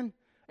I'm saying?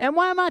 And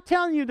why am I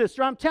telling you this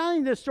story? I'm telling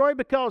you this story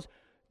because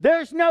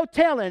there's no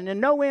telling and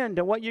no end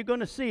to what you're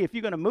going to see if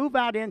you're going to move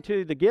out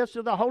into the gifts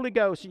of the Holy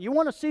Ghost. And you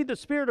want to see the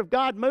Spirit of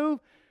God move?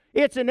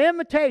 It's an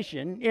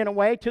invitation, in a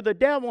way, to the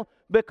devil,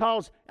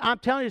 because I'm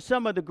telling you,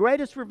 some of the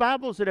greatest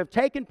revivals that have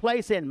taken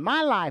place in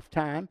my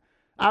lifetime,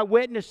 I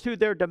witnessed to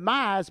their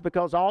demise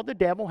because all the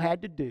devil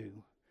had to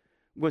do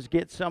was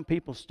get some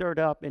people stirred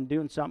up and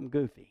doing something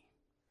goofy.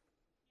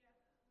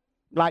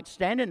 Like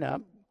standing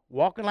up,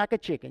 walking like a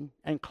chicken,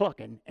 and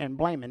clucking and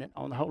blaming it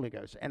on the Holy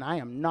Ghost. And I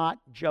am not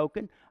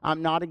joking.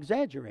 I'm not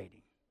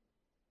exaggerating.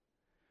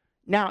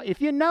 Now,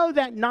 if you know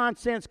that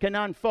nonsense can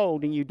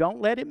unfold and you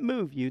don't let it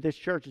move you, this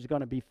church is going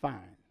to be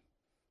fine.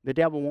 The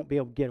devil won't be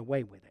able to get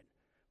away with it.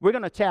 We're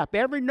going to tap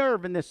every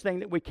nerve in this thing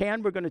that we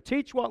can. We're going to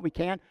teach what we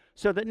can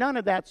so that none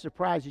of that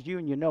surprises you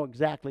and you know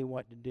exactly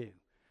what to do.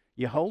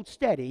 You hold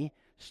steady,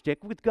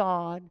 stick with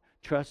God,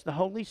 trust the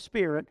Holy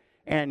Spirit,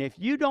 and if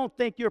you don't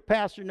think your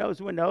pastor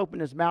knows when to open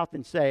his mouth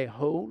and say,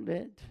 hold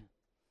it,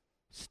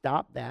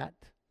 stop that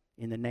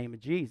in the name of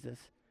Jesus,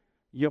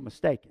 you're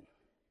mistaken.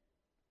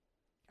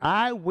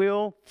 I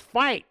will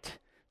fight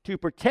to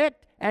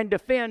protect and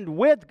defend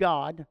with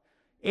God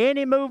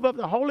any move of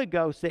the Holy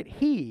Ghost that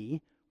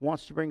He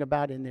wants to bring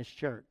about in this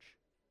church.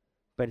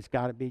 But it's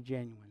got to be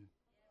genuine.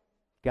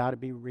 Got to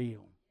be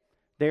real.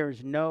 There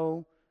is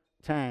no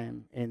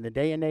time in the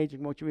day and age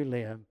in which we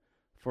live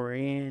for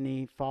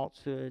any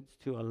falsehoods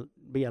to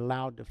be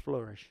allowed to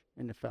flourish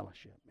in the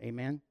fellowship.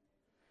 Amen?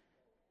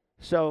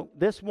 So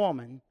this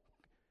woman,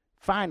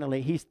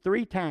 finally, he's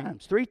three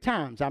times,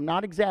 I'm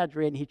not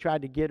exaggerating, he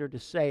tried to get her to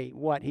say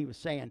what he was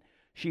saying.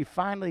 She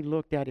finally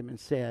looked at him and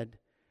said,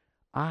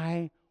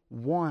 I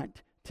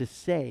want to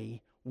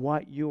say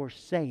what you're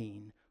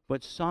saying,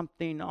 but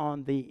something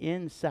on the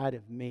inside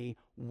of me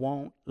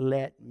won't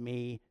let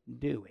me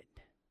do it.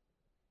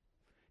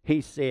 He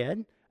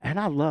said, and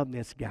I love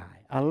this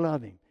guy. I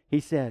love him. He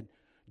said,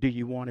 do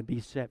you want to be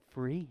set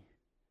free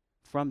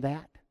from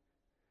that?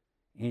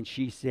 And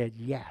she said,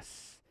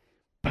 yes.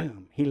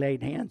 Boom. He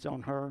laid hands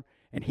on her,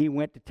 and he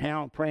went to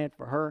town praying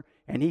for her,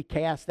 and he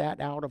cast that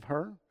out of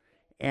her.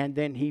 And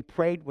then he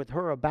prayed with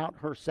her about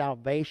her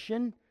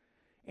salvation.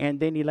 And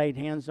then he laid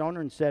hands on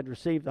her and said,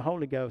 receive the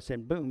Holy Ghost.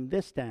 And boom,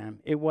 this time,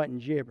 it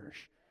wasn't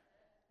gibberish.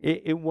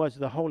 It was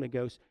the Holy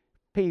Ghost.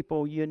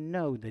 People, you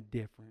know the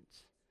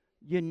difference.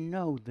 You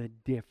know the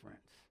difference.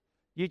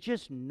 You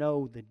just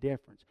know the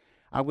difference.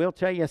 I will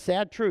tell you a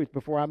sad truth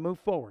before I move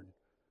forward.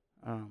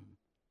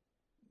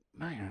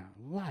 Man,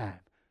 alive.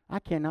 I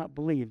cannot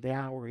believe the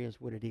hour is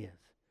what it is.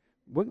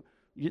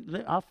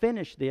 I'll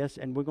finish this,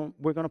 and we're going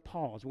to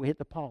pause. We'll hit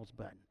the pause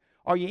button.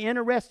 Are you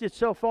interested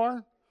so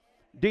far?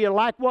 Do you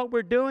like what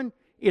we're doing?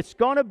 It's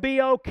going to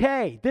be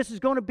okay. This is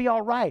going to be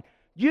all right.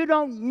 You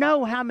don't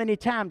know how many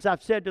times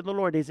I've said to the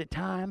Lord, is it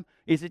time?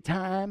 Is it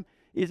time?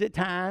 Is it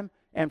time?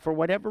 And for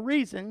whatever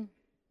reason,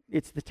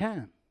 it's the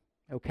time.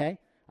 Okay?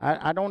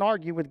 I don't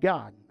argue with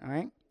God. All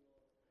right?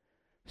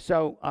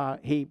 So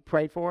he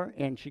prayed for her,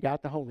 and she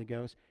got the Holy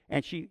Ghost,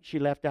 and she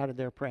left out of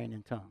there praying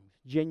in tongues.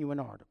 Genuine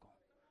article.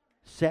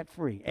 Set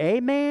free.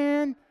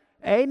 Amen.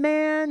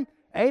 Amen.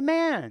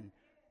 Amen.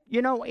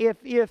 You know,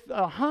 if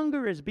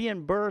hunger is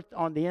being birthed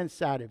on the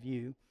inside of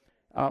you,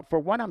 for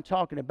what I'm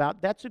talking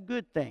about, that's a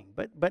good thing.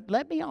 But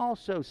let me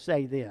also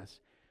say this.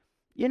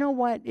 You know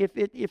what? If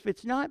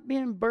it's not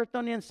being birthed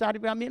on the inside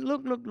of you, I mean,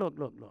 look.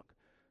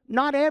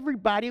 Not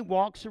everybody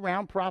walks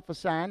around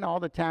prophesying all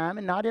the time,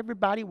 and not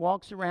everybody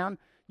walks around,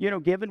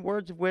 giving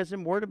words of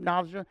wisdom, word of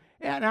knowledge.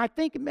 And I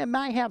think it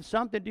might have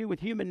something to do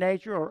with human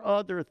nature or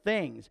other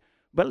things.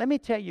 But let me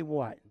tell you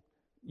what.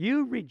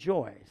 You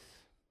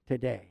rejoice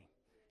today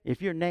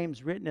if your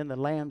name's written in the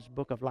Lamb's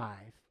book of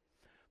life.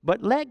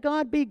 But let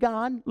God be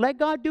God. Let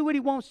God do what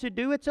He wants to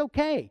do. It's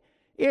okay.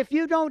 If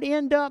you don't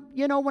end up,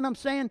 you know what I'm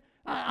saying?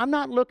 I'm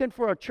not looking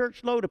for a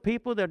church load of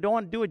people that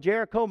don't do a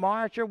Jericho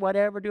march or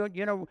whatever.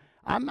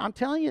 I'm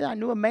telling you, I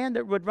knew a man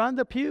that would run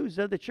the pews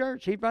of the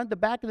church. He'd run the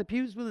back of the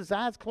pews with his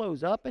eyes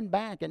closed, up and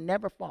back, and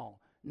never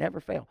fall, never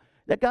fail.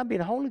 That God be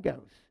the Holy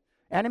Ghost.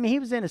 And I mean, he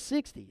was in his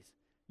 60s.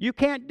 You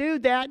can't do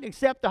that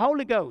except the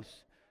Holy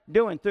Ghost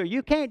doing through.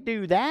 You can't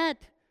do that.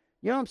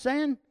 You know what I'm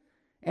saying?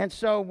 And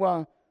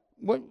so,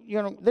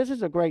 this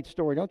is a great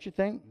story, don't you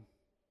think?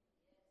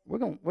 We're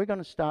going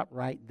to stop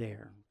right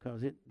there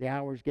because the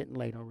hour's getting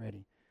late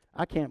already.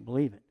 I can't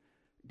believe it.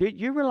 Did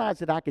you realize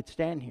that I could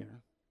stand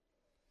here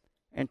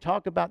and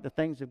talk about the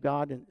things of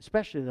God, and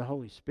especially the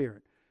Holy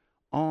Spirit,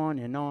 on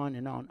and on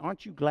and on?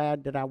 Aren't you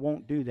glad that I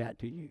won't do that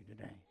to you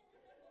today?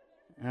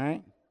 All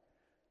right?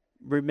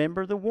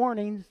 Remember the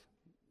warnings.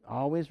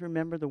 Always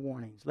remember the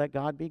warnings. Let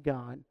God be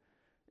God.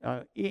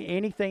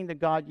 Anything that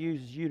God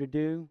uses you to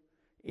do,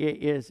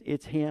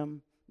 it's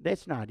Him.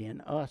 That's not in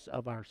us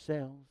of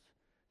ourselves.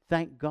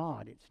 Thank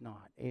God it's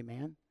not.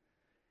 Amen.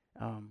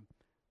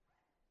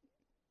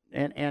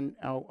 And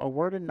a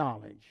word of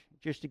knowledge,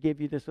 just to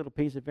give you this little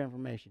piece of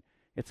information.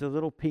 It's a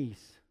little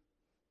piece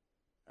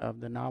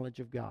of the knowledge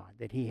of God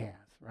that He has,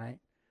 right?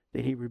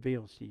 That He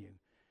reveals to you.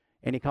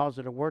 And He calls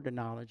it a word of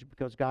knowledge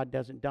because God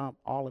doesn't dump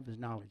all of His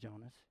knowledge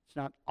on us. It's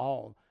not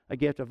all a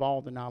gift of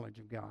all the knowledge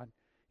of God.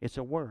 It's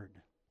a word.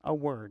 A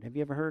word. Have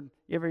you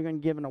ever been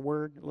given a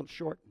word? A little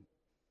short.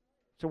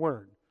 It's a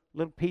word. A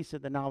little piece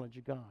of the knowledge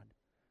of God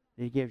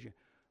that He gives you.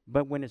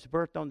 But when it's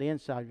birthed on the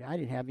inside of you, I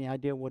didn't have any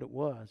idea what it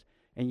was.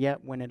 And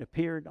yet when it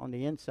appeared on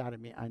the inside of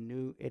me, I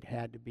knew it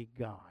had to be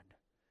God.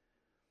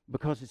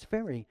 Because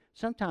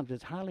sometimes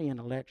it's highly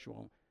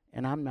intellectual,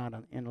 and I'm not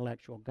an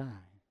intellectual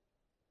guy.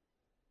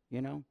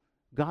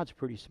 God's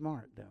pretty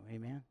smart, though.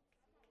 Amen?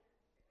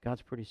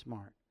 God's pretty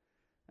smart.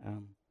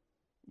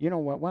 You know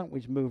what? Why don't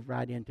we just move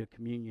right into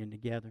communion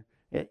together?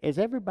 Has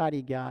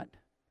everybody got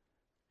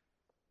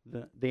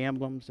the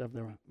emblems of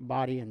the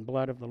body and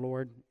blood of the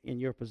Lord in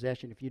your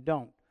possession? If you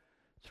don't,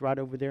 it's right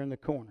over there in the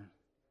corner.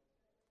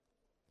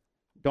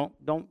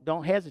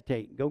 Don't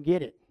hesitate. Go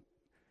get it.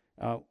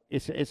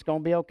 It's going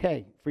to be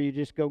okay for you to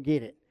just go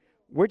get it.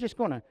 We're just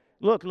going to,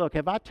 look,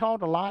 have I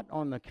taught a lot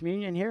on the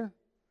communion here?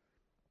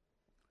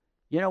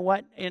 You know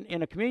what?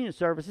 In a communion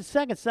service, it's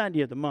second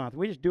Sunday of the month.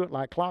 We just do it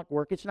like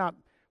clockwork.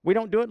 We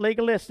don't do it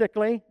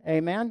legalistically.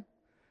 Amen?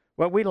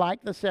 But we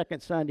like the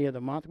second Sunday of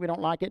the month. We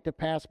don't like it to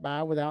pass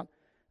by without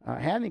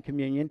having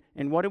communion.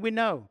 And what do we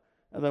know?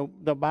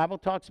 The Bible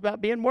talks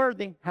about being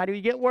worthy. How do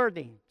you get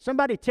worthy?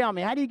 Somebody tell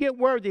me, how do you get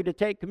worthy to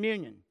take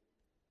communion?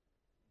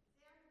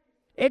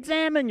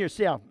 Examine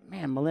yourself.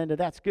 Man, Melinda,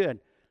 that's good.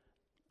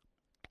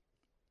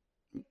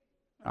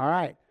 All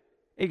right.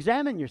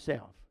 Examine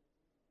yourself.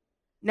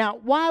 Now,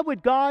 why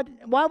would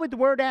the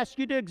Word ask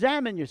you to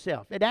examine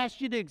yourself? It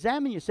asks you to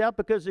examine yourself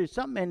because there's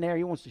something in there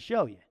He wants to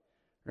show you,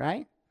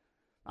 right?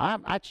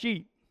 I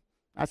cheat.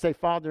 I say,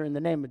 Father, in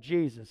the name of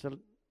Jesus,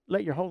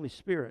 let your Holy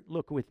Spirit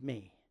look with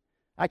me.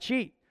 I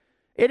cheat.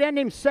 It doesn't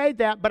even say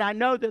that, but I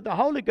know that the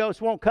Holy Ghost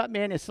won't cut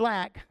me any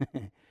slack.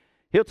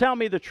 He'll tell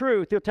me the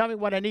truth. He'll tell me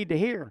what I need to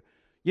hear.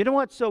 You know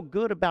what's so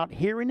good about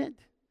hearing it?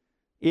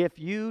 If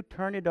you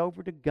turn it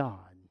over to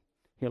God,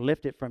 He'll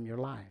lift it from your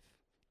life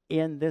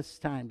in this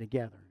time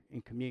together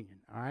in communion,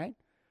 all right?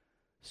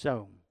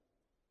 So,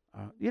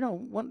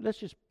 let's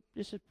just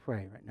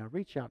pray right now.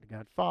 Reach out to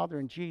God. Father,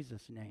 in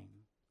Jesus' name,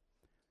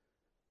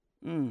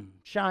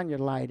 shine your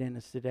light in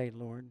us today,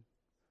 Lord.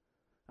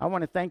 I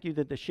want to thank you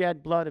that the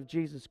shed blood of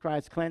Jesus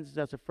Christ cleanses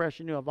us afresh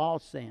and new of all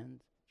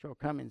sins,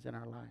 shortcomings in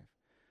our life.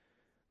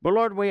 But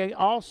Lord, we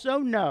also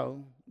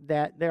know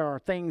that there are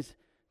things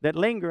that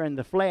linger in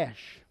the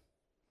flesh,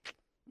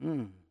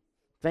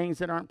 things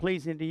that aren't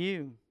pleasing to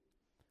you.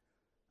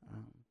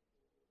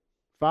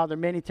 Father,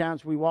 many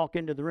times we walk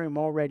into the room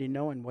already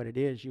knowing what it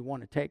is you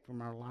want to take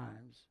from our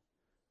lives.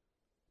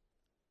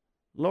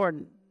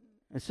 Lord,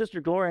 and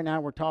Sister Gloria and I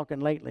were talking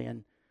lately,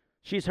 and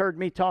she's heard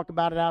me talk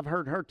about it. I've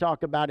heard her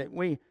talk about it.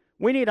 We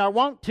need our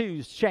want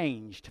tos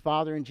changed,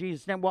 Father, in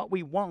Jesus' name. What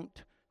we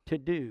want to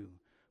do,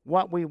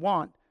 what we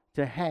want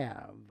to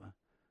have,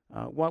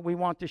 what we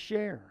want to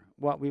share,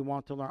 what we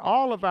want to learn.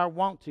 All of our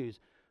want tos,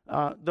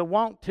 the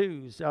want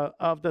tos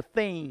of the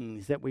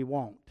things that we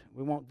want.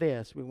 We want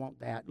this, we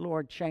want that.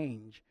 Lord,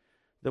 change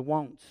the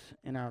wants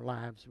in our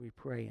lives, we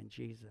pray in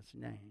Jesus'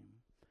 name.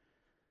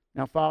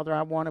 Now, Father,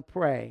 I want to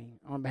pray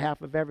on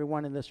behalf of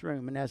everyone in this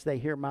room, and as they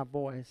hear my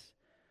voice,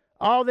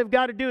 all they've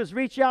got to do is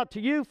reach out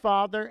to you,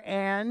 Father,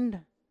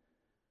 and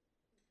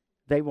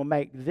they will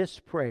make this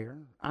prayer,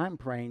 I'm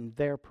praying,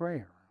 their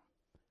prayer.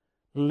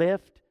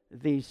 Lift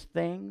these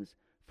things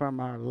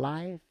from our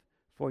life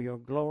for your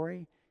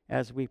glory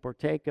as we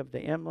partake of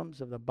the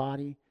emblems of the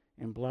body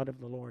and blood of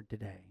the Lord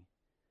today.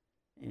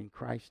 In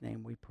Christ's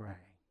name we pray.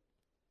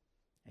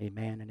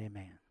 Amen and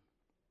amen.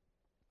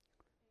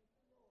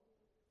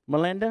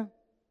 Melinda,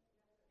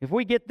 if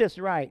we get this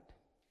right,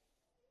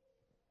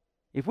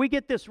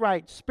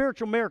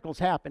 spiritual miracles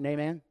happen,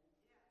 amen?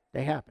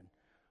 They happen.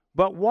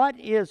 But what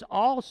is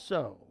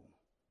also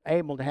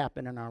able to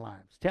happen in our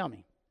lives? Tell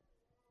me.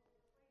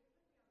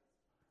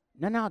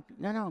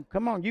 No.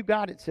 Come on, you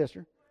got it,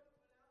 sister.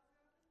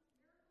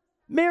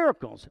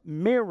 Miracles.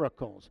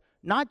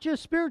 Not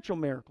just spiritual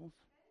miracles.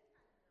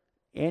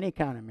 Any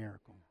kind of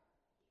miracle.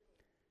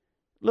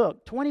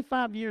 Look,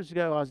 25 years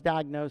ago, I was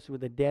diagnosed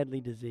with a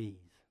deadly disease.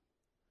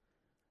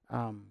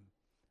 And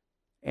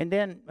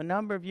then a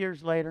number of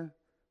years later,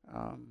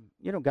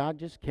 God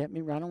just kept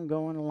me right on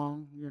going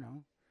along,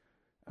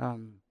 I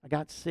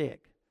got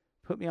sick,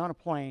 put me on a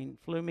plane,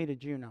 flew me to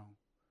Juneau.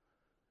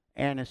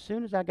 And as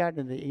soon as I got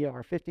into the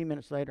ER, 15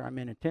 minutes later, I'm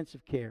in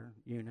intensive care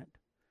unit.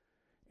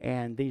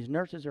 And these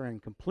nurses are in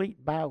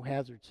complete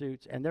biohazard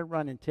suits, and they're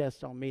running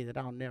tests on me that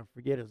I'll never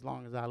forget as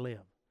long as I live.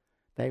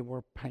 They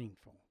were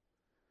painful.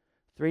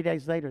 3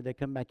 days later, they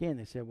come back in.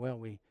 They said, well,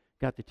 we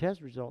got the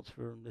test results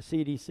from the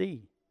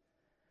CDC,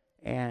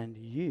 and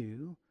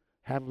you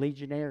have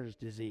Legionnaire's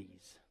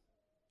disease.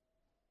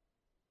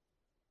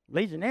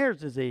 Legionnaire's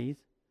disease,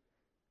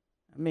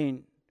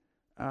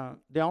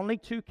 the only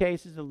 2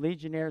 cases of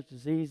Legionnaire's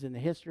disease in the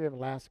history of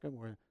Alaska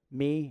were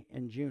me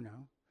in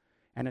Juneau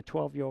and a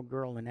 12-year-old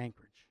girl in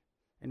Anchorage.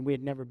 And we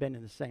had never been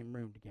in the same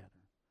room together.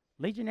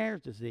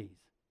 Legionnaire's disease.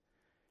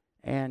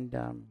 And,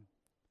 do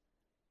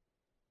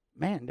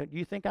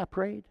you think I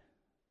prayed?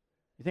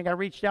 You think I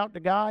reached out to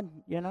God?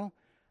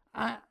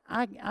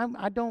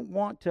 I don't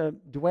want to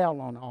dwell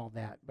on all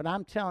that. But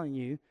I'm telling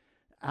you,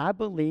 I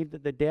believe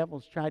that the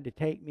devil's tried to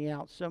take me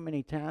out so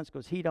many times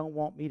because he don't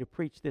want me to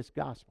preach this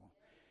gospel.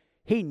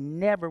 He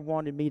never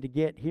wanted me to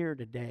get here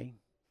today.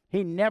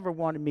 He never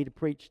wanted me to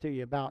preach to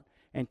you about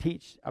and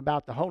teach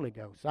about the Holy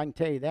Ghost. I can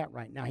tell you that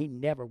right now. He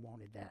never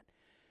wanted that.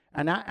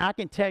 And I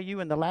can tell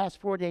you in the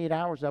last 48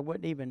 hours, I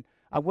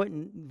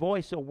wouldn't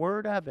voice a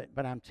word of it.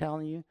 But I'm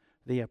telling you,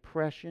 the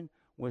oppression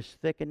was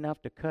thick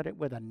enough to cut it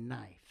with a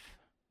knife.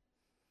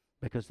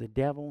 Because the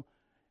devil,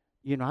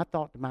 I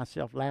thought to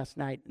myself last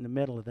night in the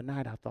middle of the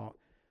night, I thought,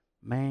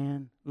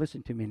 man,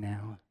 listen to me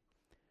now.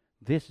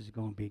 This is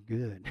going to be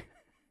good.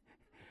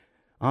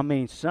 I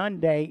mean,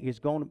 Sunday is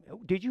going to...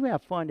 Did you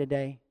have fun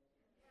today?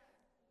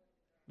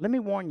 Let me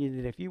warn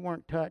you that if you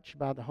weren't touched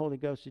by the Holy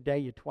Ghost today,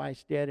 you're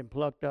twice dead and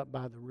plucked up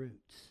by the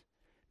roots.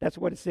 That's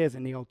what it says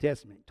in the Old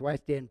Testament. Twice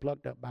dead and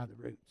plucked up by the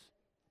roots.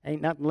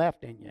 Ain't nothing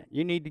left in you.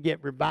 You need to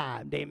get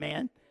revived.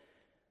 Amen?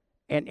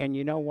 And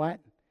you know what?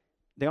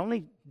 The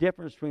only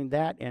difference between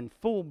that and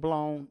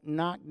full-blown,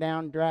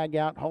 knock-down,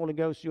 drag-out, Holy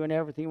Ghost doing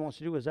everything He wants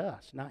to do is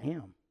us, not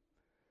Him.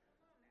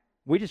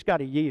 We just got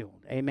to yield.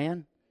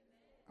 Amen?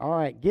 All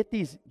right, get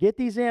these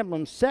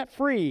emblems, set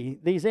free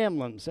these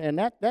emblems, and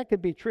that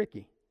could be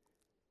tricky.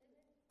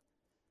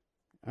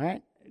 All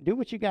right, do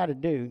what you got to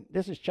do.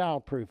 This is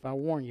child-proof. I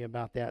warn you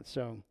about that,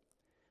 so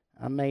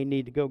I may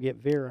need to go get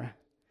Vera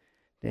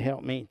to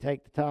help me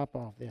take the top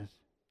off this.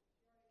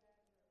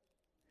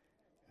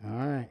 All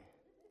right.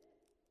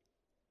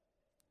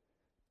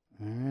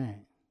 All right.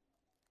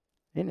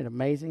 Isn't it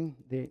amazing,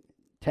 the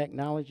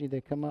technology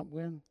they come up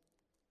with?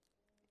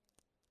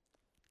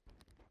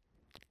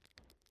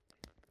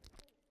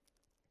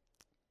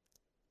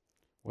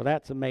 Well,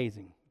 that's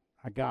amazing.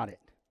 I got it.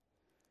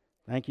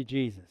 Thank you,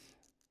 Jesus.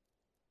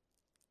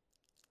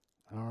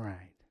 All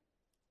right.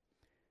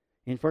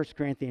 In 1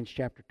 Corinthians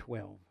chapter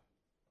 12.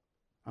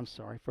 I'm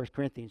sorry, 1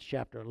 Corinthians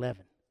chapter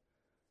 11.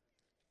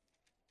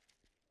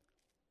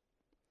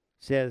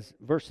 Says,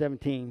 verse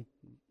 17,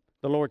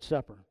 the Lord's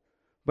Supper.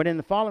 But in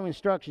the following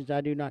instructions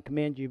I do not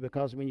commend you,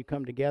 because when you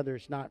come together,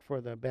 it's not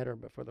for the better,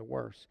 but for the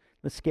worse.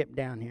 Let's skip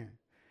down here.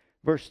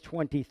 Verse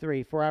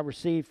 23, for I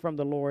received from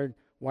the Lord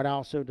what I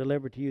also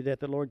delivered to you, that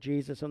the Lord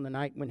Jesus, on the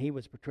night when He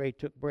was betrayed,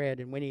 took bread,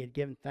 and when He had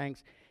given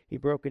thanks, He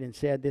broke it and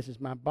said, this is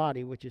my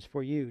body, which is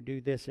for you. Do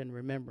this in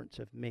remembrance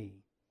of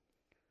me.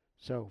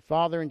 So,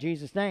 Father, in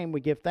Jesus' name,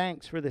 we give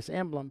thanks for this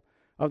emblem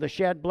of the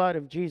shed blood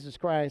of Jesus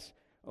Christ.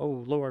 Oh,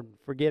 Lord,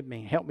 forgive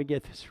me. Help me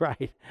get this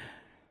right.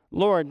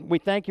 Lord, we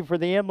thank you for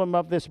the emblem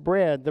of this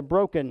bread, the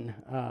broken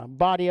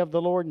body of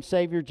the Lord and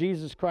Savior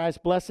Jesus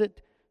Christ. Bless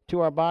it to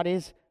our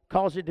bodies.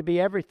 Cause it to be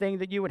everything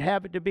that you would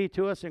have it to be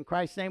to us. In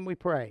Christ's name we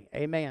pray.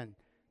 Amen.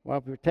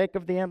 Well, we take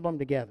of the emblem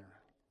together.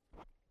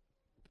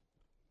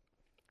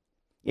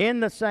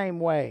 In the same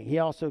way, He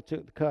also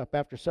took the cup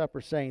after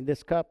supper, saying,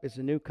 this cup is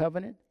the new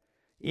covenant.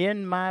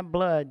 In my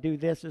blood do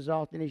this as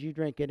often as you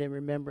drink it in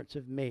remembrance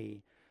of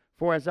me.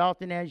 For as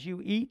often as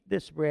you eat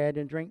this bread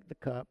and drink the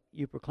cup,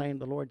 you proclaim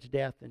the Lord's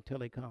death until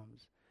He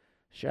comes.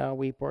 Shall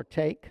we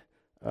partake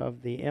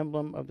of the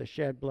emblem of the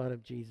shed blood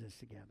of Jesus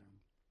together?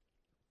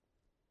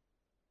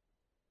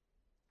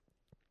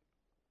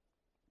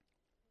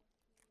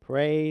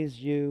 Praise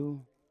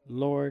you,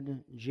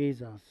 Lord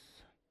Jesus.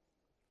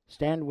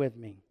 Stand with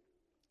me.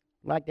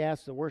 I'd like to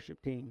ask the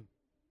worship team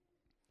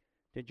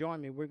to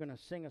join me. We're going to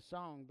sing a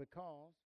song because...